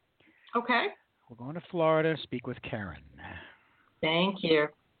 Okay. We're going to Florida to speak with Karen. Thank you.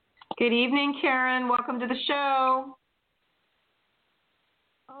 Good evening, Karen. Welcome to the show.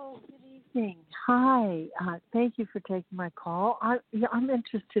 Oh, good evening. Hi. Thank you for taking my call. I'm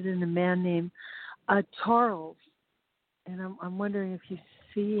interested in a man named Charles, and I'm wondering if you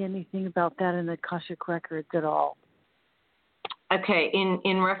see anything about that in the Akashic Records at all. Okay,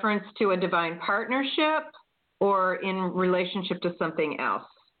 in reference to a divine partnership or in relationship to something else?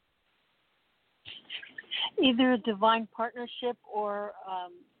 Either a divine partnership or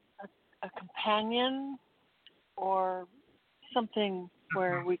a companion or something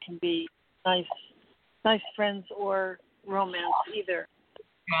where we can be nice friends or romance either.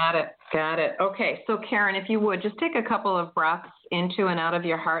 Got it. Okay, so Karen, if you would, just take a couple of breaths into and out of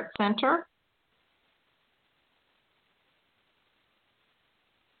your heart center.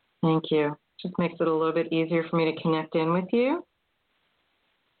 Thank you. Just makes it a little bit easier for me to connect in with you.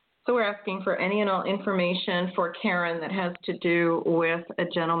 So we're asking for any and all information for Karen that has to do with a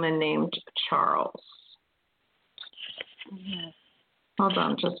gentleman named Charles. Yes. Hold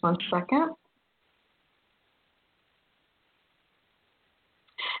on just one second.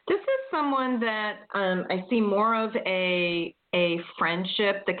 This is someone that I see more of a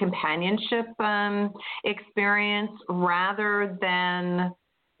friendship, the companionship experience, rather than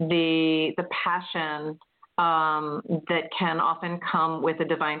the passion that can often come with a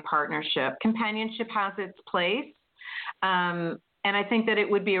divine partnership. Companionship has its place, and I think that it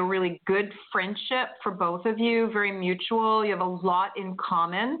would be a really good friendship for both of you, very mutual. You have a lot in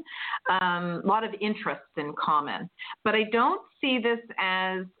common, a lot of interests in common. But I don't see this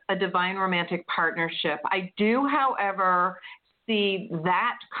as a divine romantic partnership. I do, however, see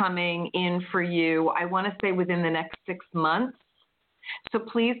that coming in for you, I want to say within the next 6 months. So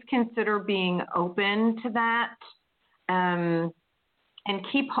please consider being open to that, and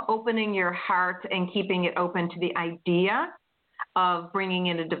keep opening your heart and keeping it open to the idea of bringing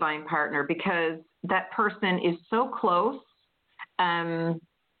in a divine partner, because that person is so close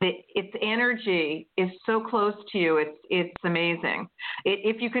its energy is so close to you. It's amazing.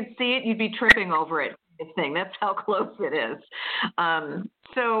 If you could see it, you'd be tripping over it. Thing. That's how close it is.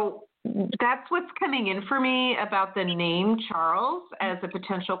 So that's what's coming in for me about the name Charles as a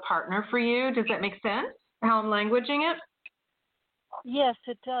potential partner for you. Does that make sense? How I'm languaging it? Yes,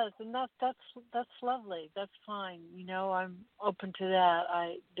 it does, and that's lovely. That's fine. I'm open to that.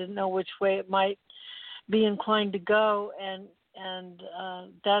 I didn't know which way it might be inclined to go, and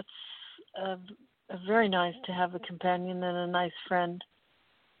that's very nice to have a companion and a nice friend.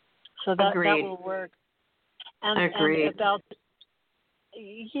 So that will work. And about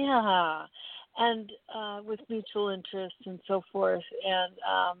with mutual interest and so forth. And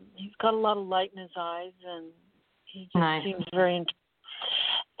he's got a lot of light in his eyes, and he just seems very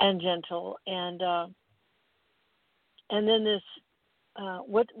and gentle. And then this,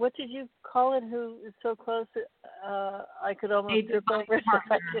 what did you call it? Who is so close? I could almost trip over it.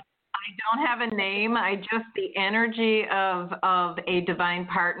 I don't have a name. The energy of a divine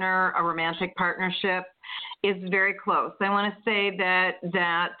partner, a romantic partnership, is very close. I want to say that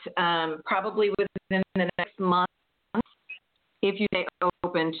probably within the next month, if you stay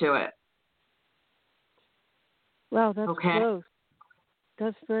open to it. Wow, that's close.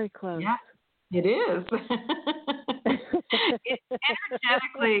 That's very close. Yeah, it is.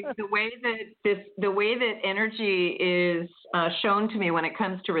 Energetically, the way that energy is shown to me when it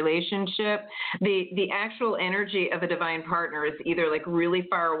comes to relationship, the actual energy of a divine partner is either like really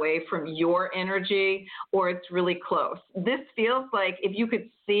far away from your energy or it's really close. This feels like if you could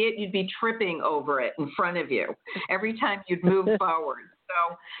see it, you'd be tripping over it in front of you every time you'd move forward.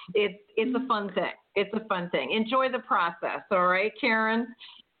 So it's a fun thing. It's a fun thing. Enjoy the process. All right, Karen?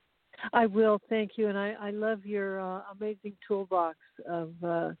 I will, thank you, and I love your amazing toolbox of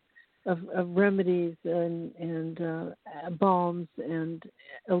remedies and balms and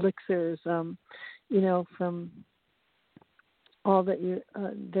elixirs. From all that you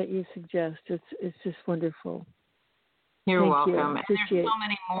suggest, it's just wonderful. You're welcome. You. And there's so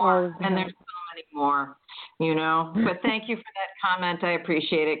many more. And there's so many more. But thank you for that comment. I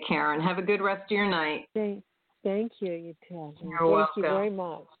appreciate it, Karen. Have a good rest of your night. Thank you. You too. You're welcome. Thank you very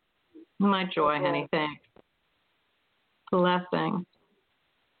much. My joy, honey. Thanks. Blessing.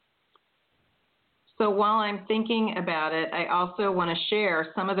 So while I'm thinking about it, I also want to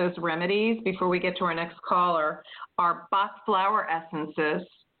share some of those remedies before we get to our next caller. Our Bach flower essences.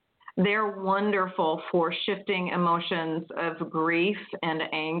 They're wonderful for shifting emotions of grief and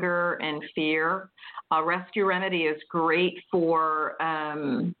anger and fear. Rescue Remedy is great for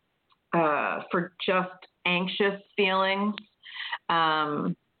just anxious feelings.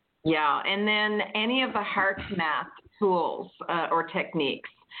 And then any of the heart math tools or techniques.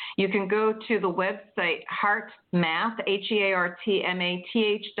 You can go to the website heartmath,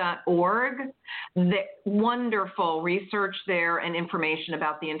 HEARTMATH.org. The wonderful research there and information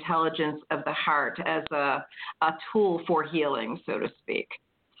about the intelligence of the heart as a tool for healing, so to speak.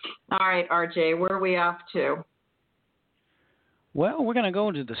 All right, RJ, where are we off to? Well, we're going to go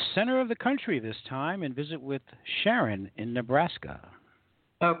into the center of the country this time and visit with Sharon in Nebraska.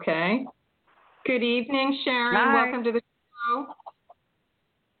 Okay. Good evening, Sharon. Hi. Welcome to the show.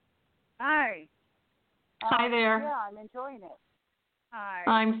 Hi. Hi there. Yeah, I'm enjoying it. Hi.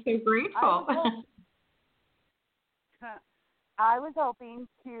 I'm so grateful. I was hoping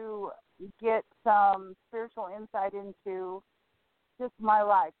to get some spiritual insight into just my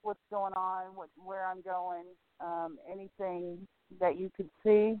life, what's going on, where I'm going, anything that you could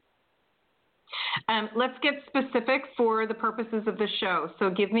see. Let's get specific for the purposes of the show. So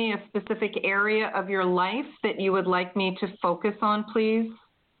give me a specific area of your life that you would like me to focus on, please.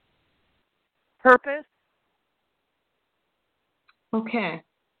 Purpose. Okay.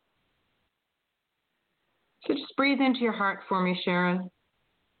 So just breathe into your heart for me, Sharon.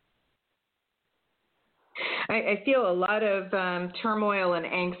 I feel a lot of turmoil and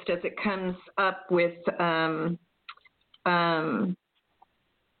angst as it comes up with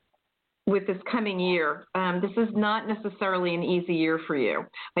this coming year. This is not necessarily an easy year for you.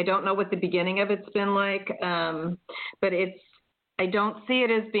 I don't know what the beginning of it's been like, but I don't see it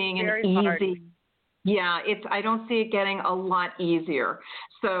as being Very an easy. hard. Yeah, I don't see it getting a lot easier.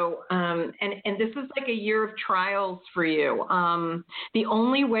 So, and this is like a year of trials for you. The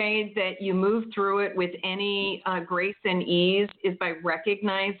only way that you move through it with any grace and ease is by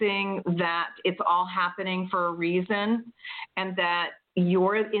recognizing that it's all happening for a reason and that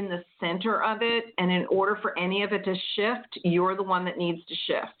you're in the center of it. And in order for any of it to shift, you're the one that needs to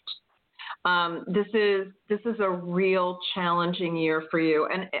shift. This is a real challenging year for you,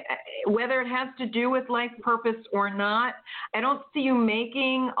 and whether it has to do with life purpose or not, I don't see you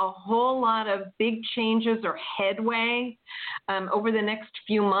making a whole lot of big changes or headway over the next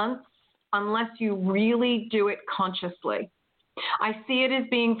few months unless you really do it consciously. I see it as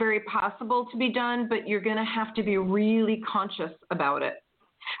being very possible to be done, but you're going to have to be really conscious about it.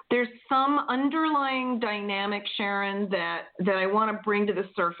 There's some underlying dynamic, Sharon, that I want to bring to the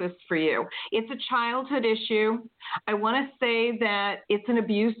surface for you. It's a childhood issue. I want to say that it's an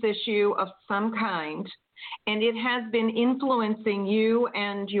abuse issue of some kind, and it has been influencing you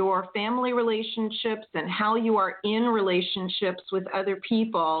and your family relationships and how you are in relationships with other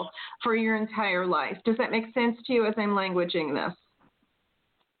people for your entire life. Does that make sense to you as I'm languaging this?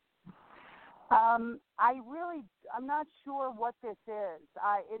 I'm not sure what this is.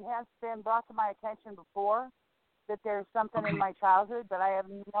 It has been brought to my attention before that there's something in my childhood, but I have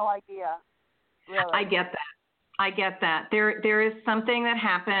no idea, really. I get that. There is something that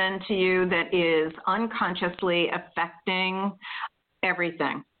happened to you that is unconsciously affecting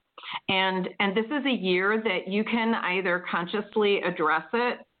everything. And this is a year that you can either consciously address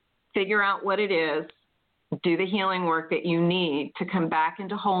it, figure out what it is, do the healing work that you need to come back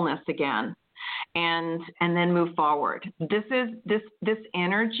into wholeness again, and then move forward. This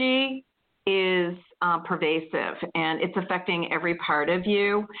energy is pervasive, and it's affecting every part of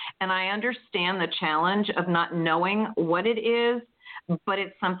you. And I understand the challenge of not knowing what it is, but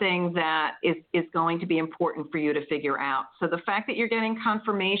it's something that is going to be important for you to figure out. So the fact that you're getting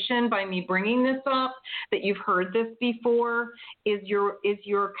confirmation by me bringing this up, that you've heard this before, is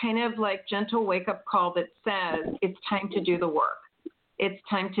your kind of like gentle wake-up call that says it's time to do the work. It's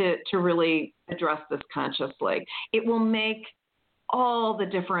time to really address this consciously. It will make all the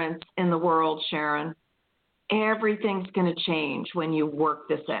difference in the world, Sharon. Everything's going to change when you work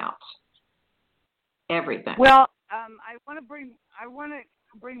this out. Everything. Well, I want to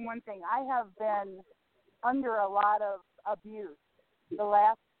bring one thing. I have been under a lot of abuse the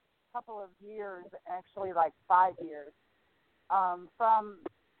last couple of years, actually like 5 years, from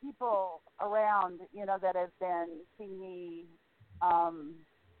people around, that have been seeing me,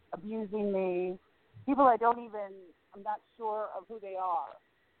 abusing me, people I'm not sure of who they are.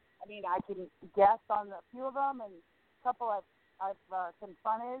 I mean, I can guess on a few of them, and a couple I've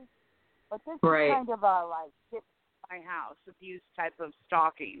confronted, but this is kind of a get my house abuse type of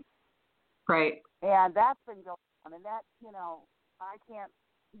stalking. Right. And that's been going on, and that, I can't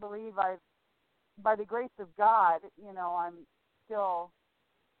believe by the grace of God, I'm still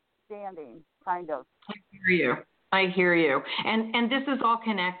standing, kind of. I hear you. And this is all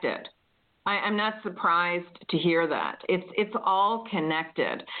connected. I'm not surprised to hear that. It's all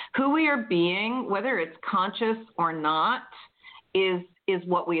connected. Who we are being, whether it's conscious or not, is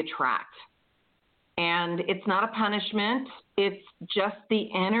what we attract. And it's not a punishment. It's just the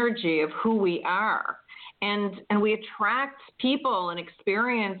energy of who we are. And we attract people and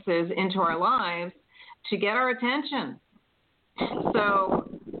experiences into our lives to get our attention. So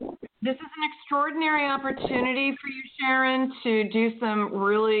this is an extraordinary opportunity for you, Sharon, to do some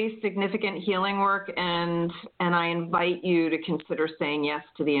really significant healing work, and I invite you to consider saying yes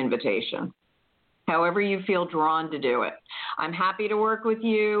to the invitation, however you feel drawn to do it. I'm happy to work with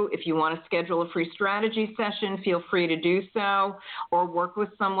you. If you want to schedule a free strategy session, feel free to do so, or work with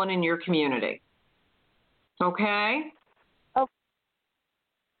someone in your community. Okay? Oh,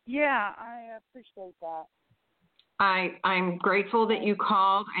 yeah, I appreciate that. I'm grateful that you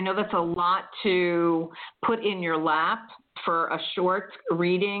called. I know that's a lot to put in your lap for a short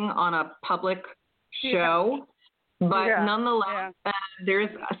reading on a public show, but nonetheless, there's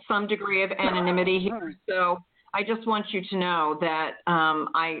some degree of anonymity here. So I just want you to know that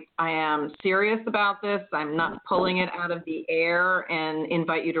I am serious about this. I'm not pulling it out of the air, and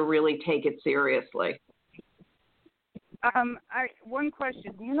invite you to really take it seriously. One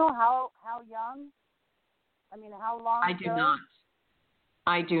question. Do you know how young? I mean, how long ago?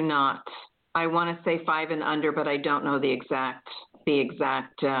 I do not. I want to say 5 and under, but I don't know the exact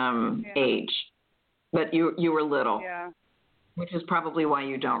age. But you were little, which is probably why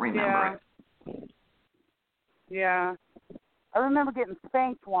you don't remember it. Yeah. I remember getting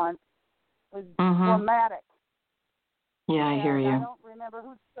spanked once. It was traumatic. Yeah, I hear you. I don't remember who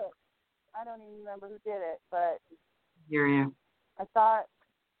did it. I don't even remember who did it, but I hear you. I thought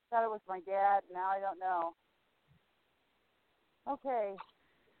it was my dad. Now I don't know. Okay.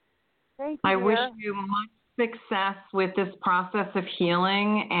 Thank you. I wish you much success with this process of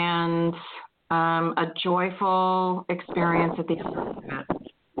healing and a joyful experience at the end of it.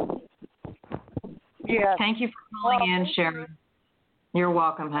 Yeah. Thank you for calling in, Sharon. You're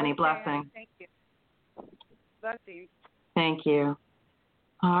welcome, honey. Okay, Blessing. Thank you. Blessings. Thank you.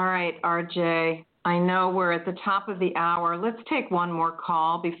 All right, RJ. I know we're at the top of the hour. Let's take one more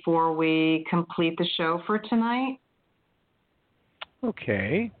call before we complete the show for tonight.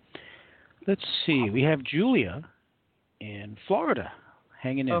 Okay. Let's see. We have Julia in Florida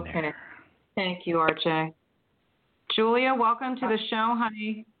hanging in there. Okay. Thank you, RJ. Julia, welcome to the show,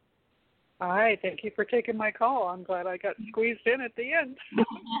 honey. Hi, thank you for taking my call. I'm glad I got squeezed in at the end.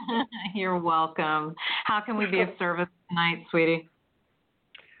 You're welcome. How can we be of service tonight, sweetie?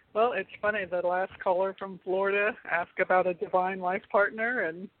 Well, it's funny. The last caller from Florida asked about a divine life partner,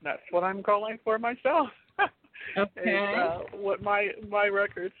 and that's what I'm calling for myself. Okay. Is, what my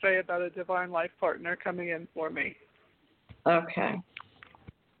records say about a divine life partner coming in for me. Okay.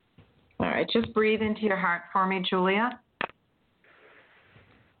 All right, just breathe into your heart for me, Julia.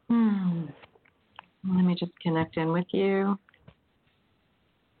 Let me just connect in with you.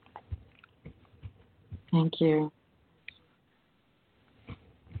 Thank you.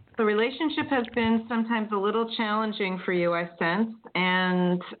 The relationship has been sometimes a little challenging for you, I sense,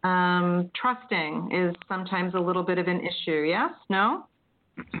 and trusting is sometimes a little bit of an issue. Yes? No?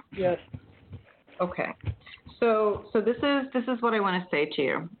 Yes. Okay. So this is what I want to say to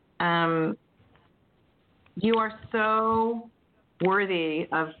you. You are so worthy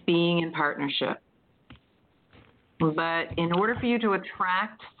of being in partnership. But in order for you to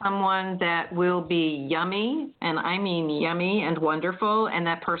attract someone that will be yummy, and I mean yummy and wonderful, and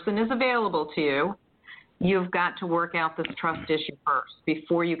that person is available to you, you've got to work out this trust issue first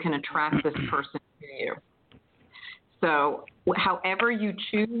before you can attract this person to you. So however you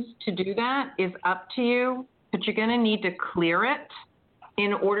choose to do that is up to you, but you're going to need to clear it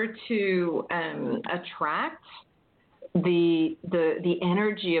in order to attract the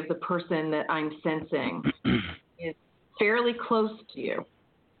energy of the person that I'm sensing is fairly close to you.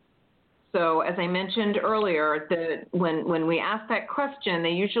 So as I mentioned earlier, when we ask that question, they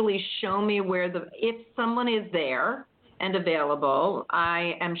usually show me if someone is there and available,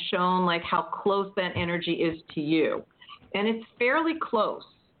 I am shown like how close that energy is to you. And it's fairly close.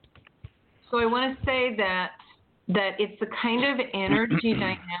 So I want to say that it's the kind of energy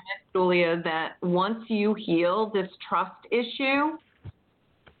dynamic, Julia, that once you heal this trust issue,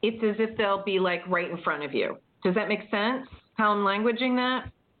 it's as if they'll be like right in front of you. Does that make sense, how I'm languaging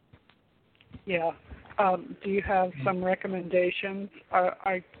that? Yeah. Do you have some recommendations?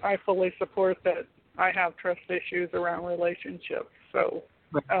 I fully support that I have trust issues around relationships, so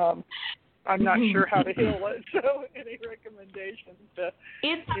I'm not sure how to heal it. So any recommendations to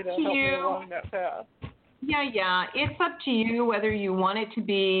help me along that path? Yeah. It's up to you whether you want it to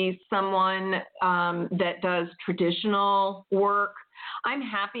be someone that does traditional work. I'm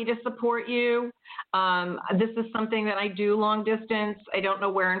happy to support you. This is something that I do long distance. I don't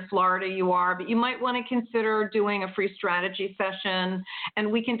know where in Florida you are, but you might want to consider doing a free strategy session,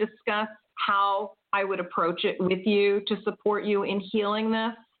 and we can discuss how I would approach it with you to support you in healing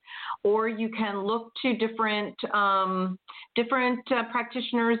this. Or you can look to different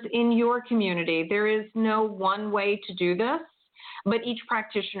practitioners in your community. There is no one way to do this, but each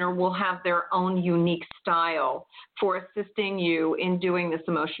practitioner will have their own unique style for assisting you in doing this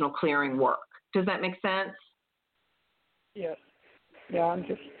emotional clearing work. Does that make sense? Yes. Yeah,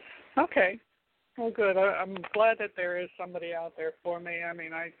 okay. Well, good. I'm glad that there is somebody out there for me. I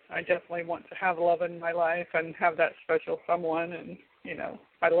mean, I definitely want to have love in my life and have that special someone, and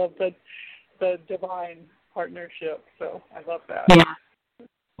I love the divine partnership, so I love that.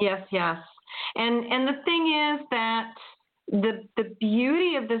 Yeah. Yes. And the thing is that the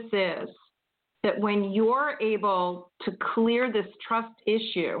beauty of this is that when you're able to clear this trust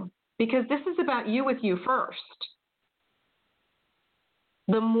issue, because this is about you with you first,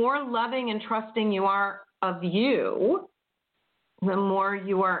 the more loving and trusting you are of you, the more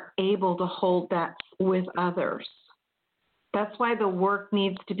you are able to hold that with others. That's why the work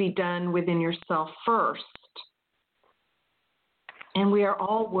needs to be done within yourself first. And we are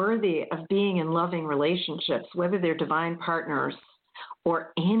all worthy of being in loving relationships, whether they're divine partners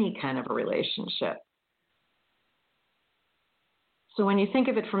or any kind of a relationship. So when you think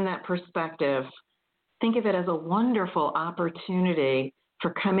of it from that perspective, think of it as a wonderful opportunity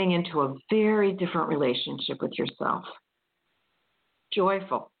for coming into a very different relationship with yourself.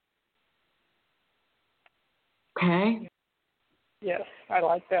 Joyful. Okay? Yes, I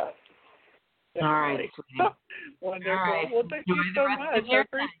like that. Definitely. All right. Wonderful. All right. Well, thank you so much. I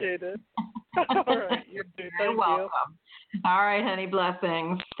appreciate it. All right. You too. You're welcome. All right, honey.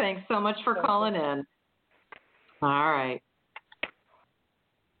 Blessings. Thanks so much for calling in. All right.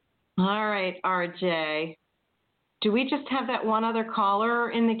 All right, RJ. Do we just have that one other caller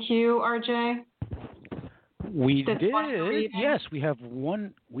in the queue, RJ? We did. Yes, we have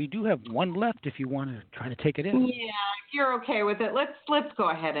one. We do have one left. If you want to try to take it in. Yeah, if you're okay with it, let's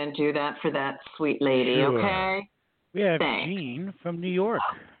go ahead and do that for that sweet lady. Sure. Okay. We have Thanks. Jean from New York.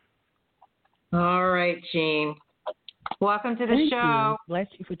 All right, Jean. Welcome to the Thank show. You. Bless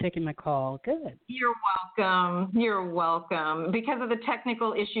you for taking my call. Good. You're welcome. You're welcome. Because of the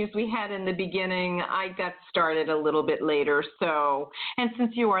technical issues we had in the beginning, I got started a little bit later. And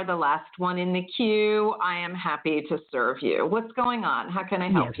since you are the last one in the queue, I am happy to serve you. What's going on? How can I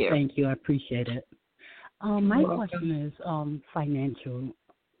help you? Thank you. I appreciate it. My question is financial.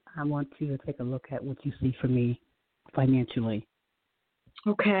 I want you to take a look at what you see for me financially.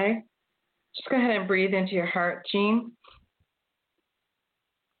 Okay. Just go ahead and breathe into your heart, Jean.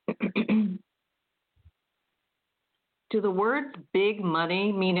 Do the words big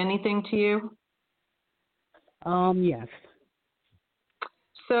money mean anything to you? Yes.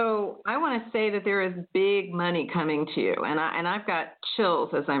 So I want to say that there is big money coming to you, and I've got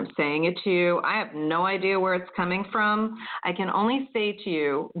chills as I'm saying it to you. I have no idea where it's coming from. I can only say to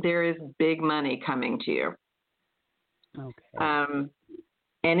you, there is big money coming to you. Okay.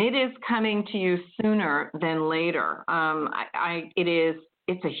 And it is coming to you sooner than later.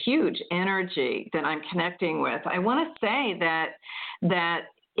 It's a huge energy that I'm connecting with. I want to say that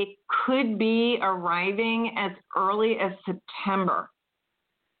it could be arriving as early as September.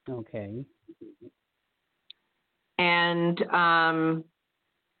 Okay. And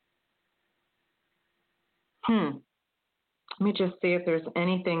let me just see if there's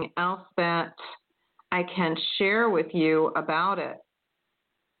anything else that I can share with you about it.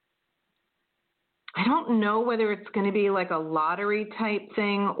 I don't know whether it's going to be like a lottery type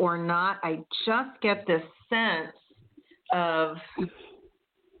thing or not. I just get this sense of,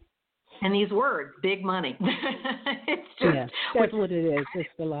 and these words, big money. It's just, that's what it is. It's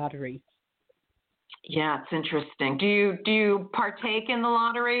the lottery. Yeah, it's interesting. Do you partake in the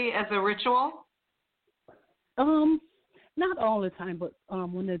lottery as a ritual? Not all the time, but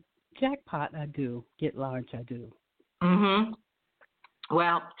when the jackpot I do get large, I do. Mhm.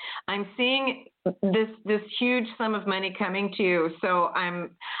 Well, I'm seeing this huge sum of money coming to you, so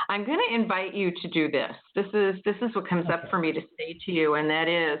I'm going to invite you to do this. This is what comes up for me to say to you, and that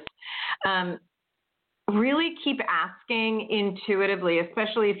is, really keep asking intuitively,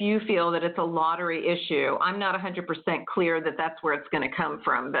 especially if you feel that it's a lottery issue. I'm not 100% clear that that's where it's going to come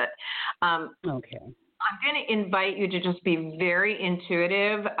from, but okay. I'm going to invite you to just be very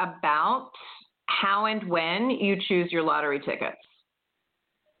intuitive about how and when you choose your lottery tickets.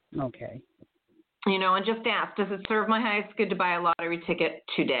 Okay. And just ask, does it serve my highest good to buy a lottery ticket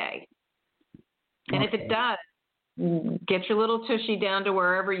today? And if it does, get your little tushy down to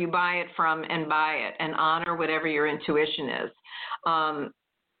wherever you buy it from and buy it and honor whatever your intuition is.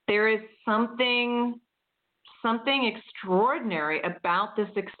 There is something extraordinary about this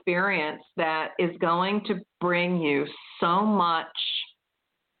experience that is going to bring you so much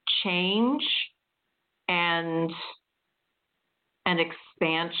change and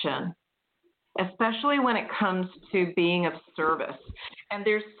expansion, especially when it comes to being of service. And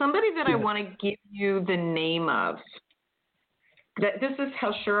there's somebody that I want to give you the name of. That this is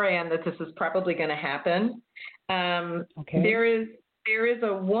how sure I am that this is probably going to happen. Okay. There is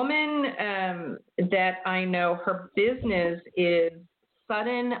a woman that I know. Her business is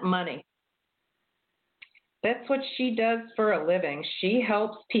sudden money. That's what she does for a living. She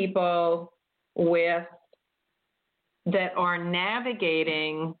helps people that are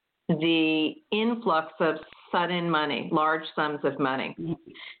navigating the influx of sudden money, large sums of money.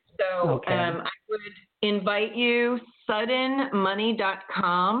 So I would invite you,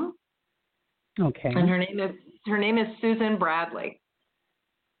 suddenmoney.com. Okay. And her name is Susan Bradley.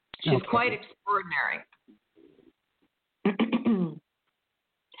 She's quite extraordinary.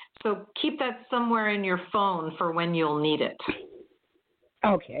 So keep that somewhere in your phone for when you'll need it.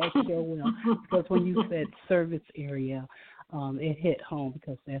 Okay, I sure will. Because when you said service area, it hit home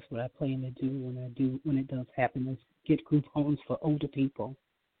because that's what I plan to do when it does happen, is get group homes for older people.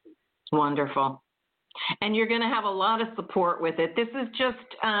 Wonderful. And you're going to have a lot of support with it. This is just,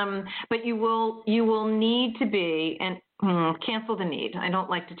 but you will need to be, and cancel the need. I don't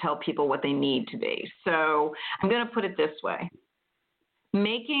like to tell people what they need to be. So I'm going to put it this way.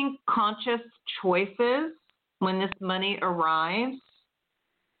 Making conscious choices when this money arrives,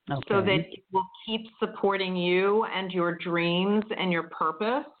 so that it will keep supporting you and your dreams and your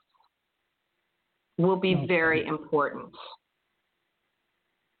purpose, will be very important.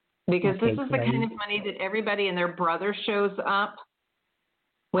 Because this is the kind of money that everybody and their brother shows up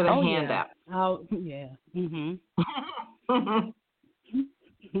with a Oh, hand yeah. out. Oh, yeah. Mhm. And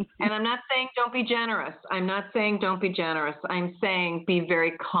I'm not saying don't be generous. I'm not saying don't be generous. I'm saying be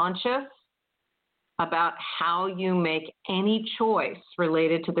very conscious about how you make any choice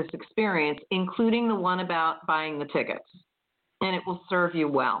related to this experience, including the one about buying the tickets. And it will serve you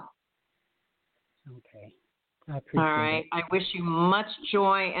well. Okay. I appreciate All right. it. I wish you much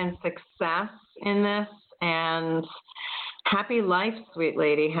joy and success in this, and happy life, sweet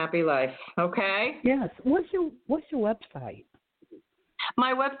lady. Happy life. Okay? Yes. What's your website?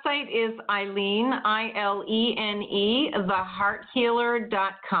 My website is Ilene, ILENE,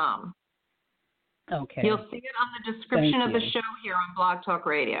 thehearthealer.com. Okay. You'll see it on the description Thank of the you. show here on Blog Talk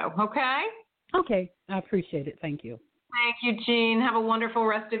Radio. Okay? Okay. I appreciate it. Thank you. Thank you, Jean. Have a wonderful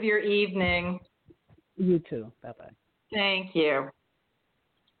rest of your evening. You too. Bye-bye. Thank you.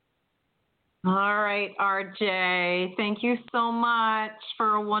 All right, RJ. Thank you so much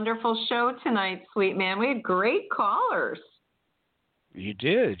for a wonderful show tonight, sweet man. We had great callers. You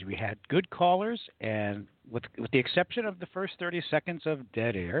did. We had good callers, and with the exception of the first 30 seconds of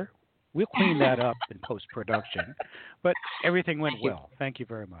dead air, we'll clean that up in post-production. But everything went well. Thank you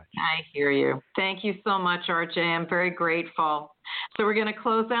very much. I hear you. Thank you so much, RJ. I'm very grateful. So we're going to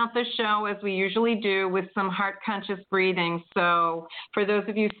close out the show as we usually do with some heart-conscious breathing. So for those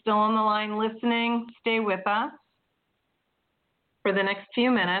of you still on the line listening, stay with us. For the next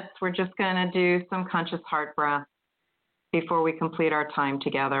few minutes, we're just going to do some conscious heart breath before we complete our time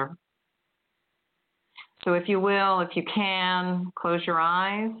together. So if you will, if you can, close your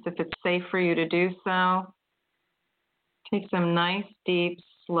eyes if it's safe for you to do so. Take some nice, deep,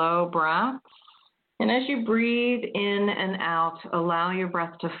 slow breaths. And as you breathe in and out, allow your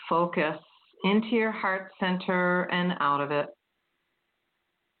breath to focus into your heart center and out of it.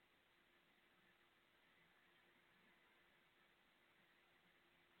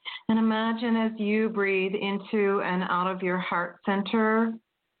 And imagine as you breathe into and out of your heart center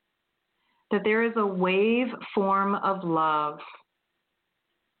that there is a wave form of love,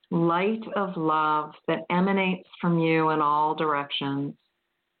 light of love that emanates from you in all directions.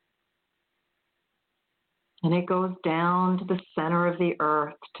 And it goes down to the center of the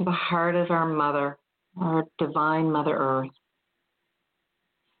earth, to the heart of our mother, our divine Mother Earth.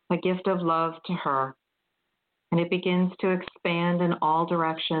 A gift of love to her. And it begins to expand in all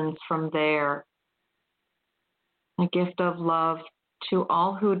directions from there. A gift of love to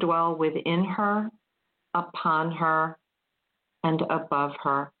all who dwell within her, upon her, and above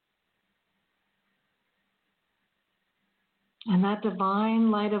her. And that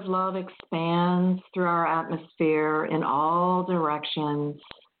divine light of love expands through our atmosphere in all directions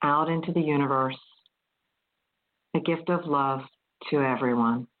out into the universe. A gift of love to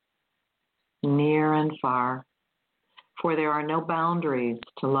everyone, near and far, for there are no boundaries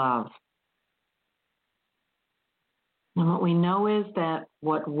to love. And what we know is that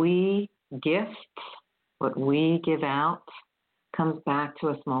what we gift, what we give out, comes back to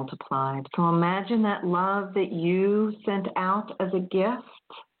us multiplied. So imagine that love that you sent out as a gift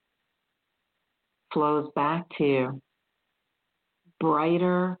flows back to you,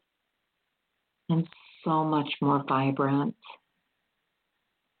 brighter and so much more vibrant,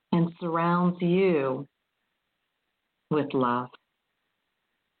 and surrounds you with love.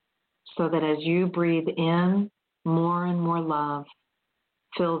 So that as you breathe in, more and more love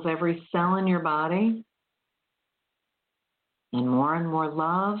fills every cell in your body, and more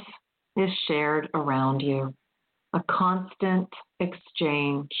love is shared around you. A constant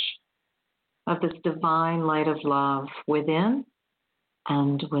exchange of this divine light of love within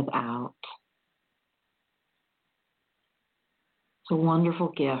and without. It's a wonderful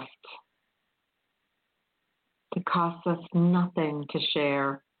gift. It costs us nothing to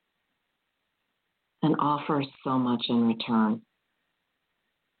share and offers so much in return.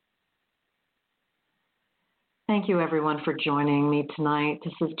 Thank you, everyone, for joining me tonight.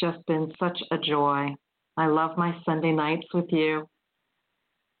 This has just been such a joy. I love my Sunday nights with you.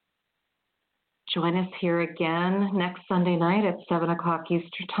 Join us here again next Sunday night at 7 o'clock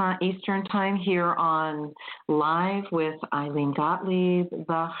Eastern Time here on Live with Ilene Gottlieb,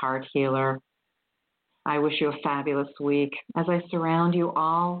 the Heart Healer. I wish you a fabulous week as I surround you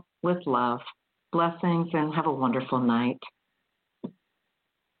all with love. Blessings and have a wonderful night.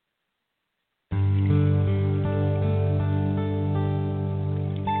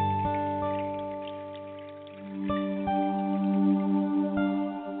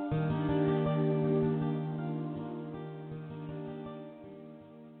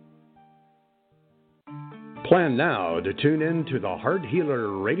 Plan now to tune in to the Heart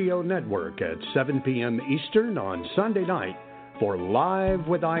Healer Radio Network at 7 p.m. Eastern on Sunday night for Live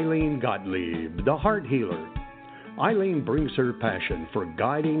with Ilene Gottlieb, the Heart Healer. Ilene brings her passion for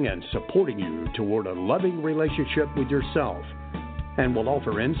guiding and supporting you toward a loving relationship with yourself, and will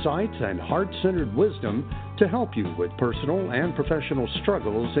offer insights and heart-centered wisdom to help you with personal and professional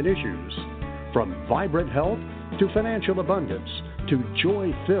struggles and issues. From vibrant health to financial abundance to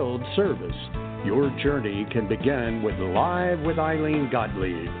joy-filled service, your journey can begin with Live with Ilene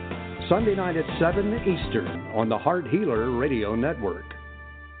Gottlieb, Sunday night at 7 Eastern on the Heart Healer Radio Network.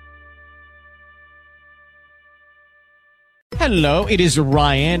 Hello, it is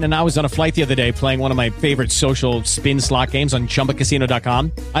Ryan, and I was on a flight the other day playing one of my favorite social spin slot games on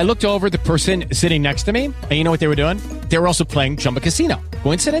ChumbaCasino.com. I looked over at the person sitting next to me, and you know what they were doing? They were also playing Chumba Casino.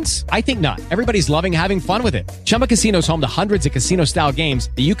 Coincidence? I think not. Everybody's loving having fun with it. Chumba Casino is home to hundreds of casino-style games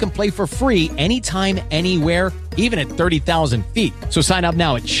that you can play for free anytime, anywhere, even at 30,000 feet. So sign up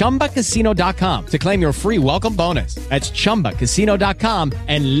now at ChumbaCasino.com to claim your free welcome bonus. That's ChumbaCasino.com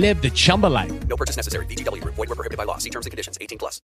and live the Chumba life. No purchase necessary. VGW. Void where prohibited by law. See terms and conditions. 18+.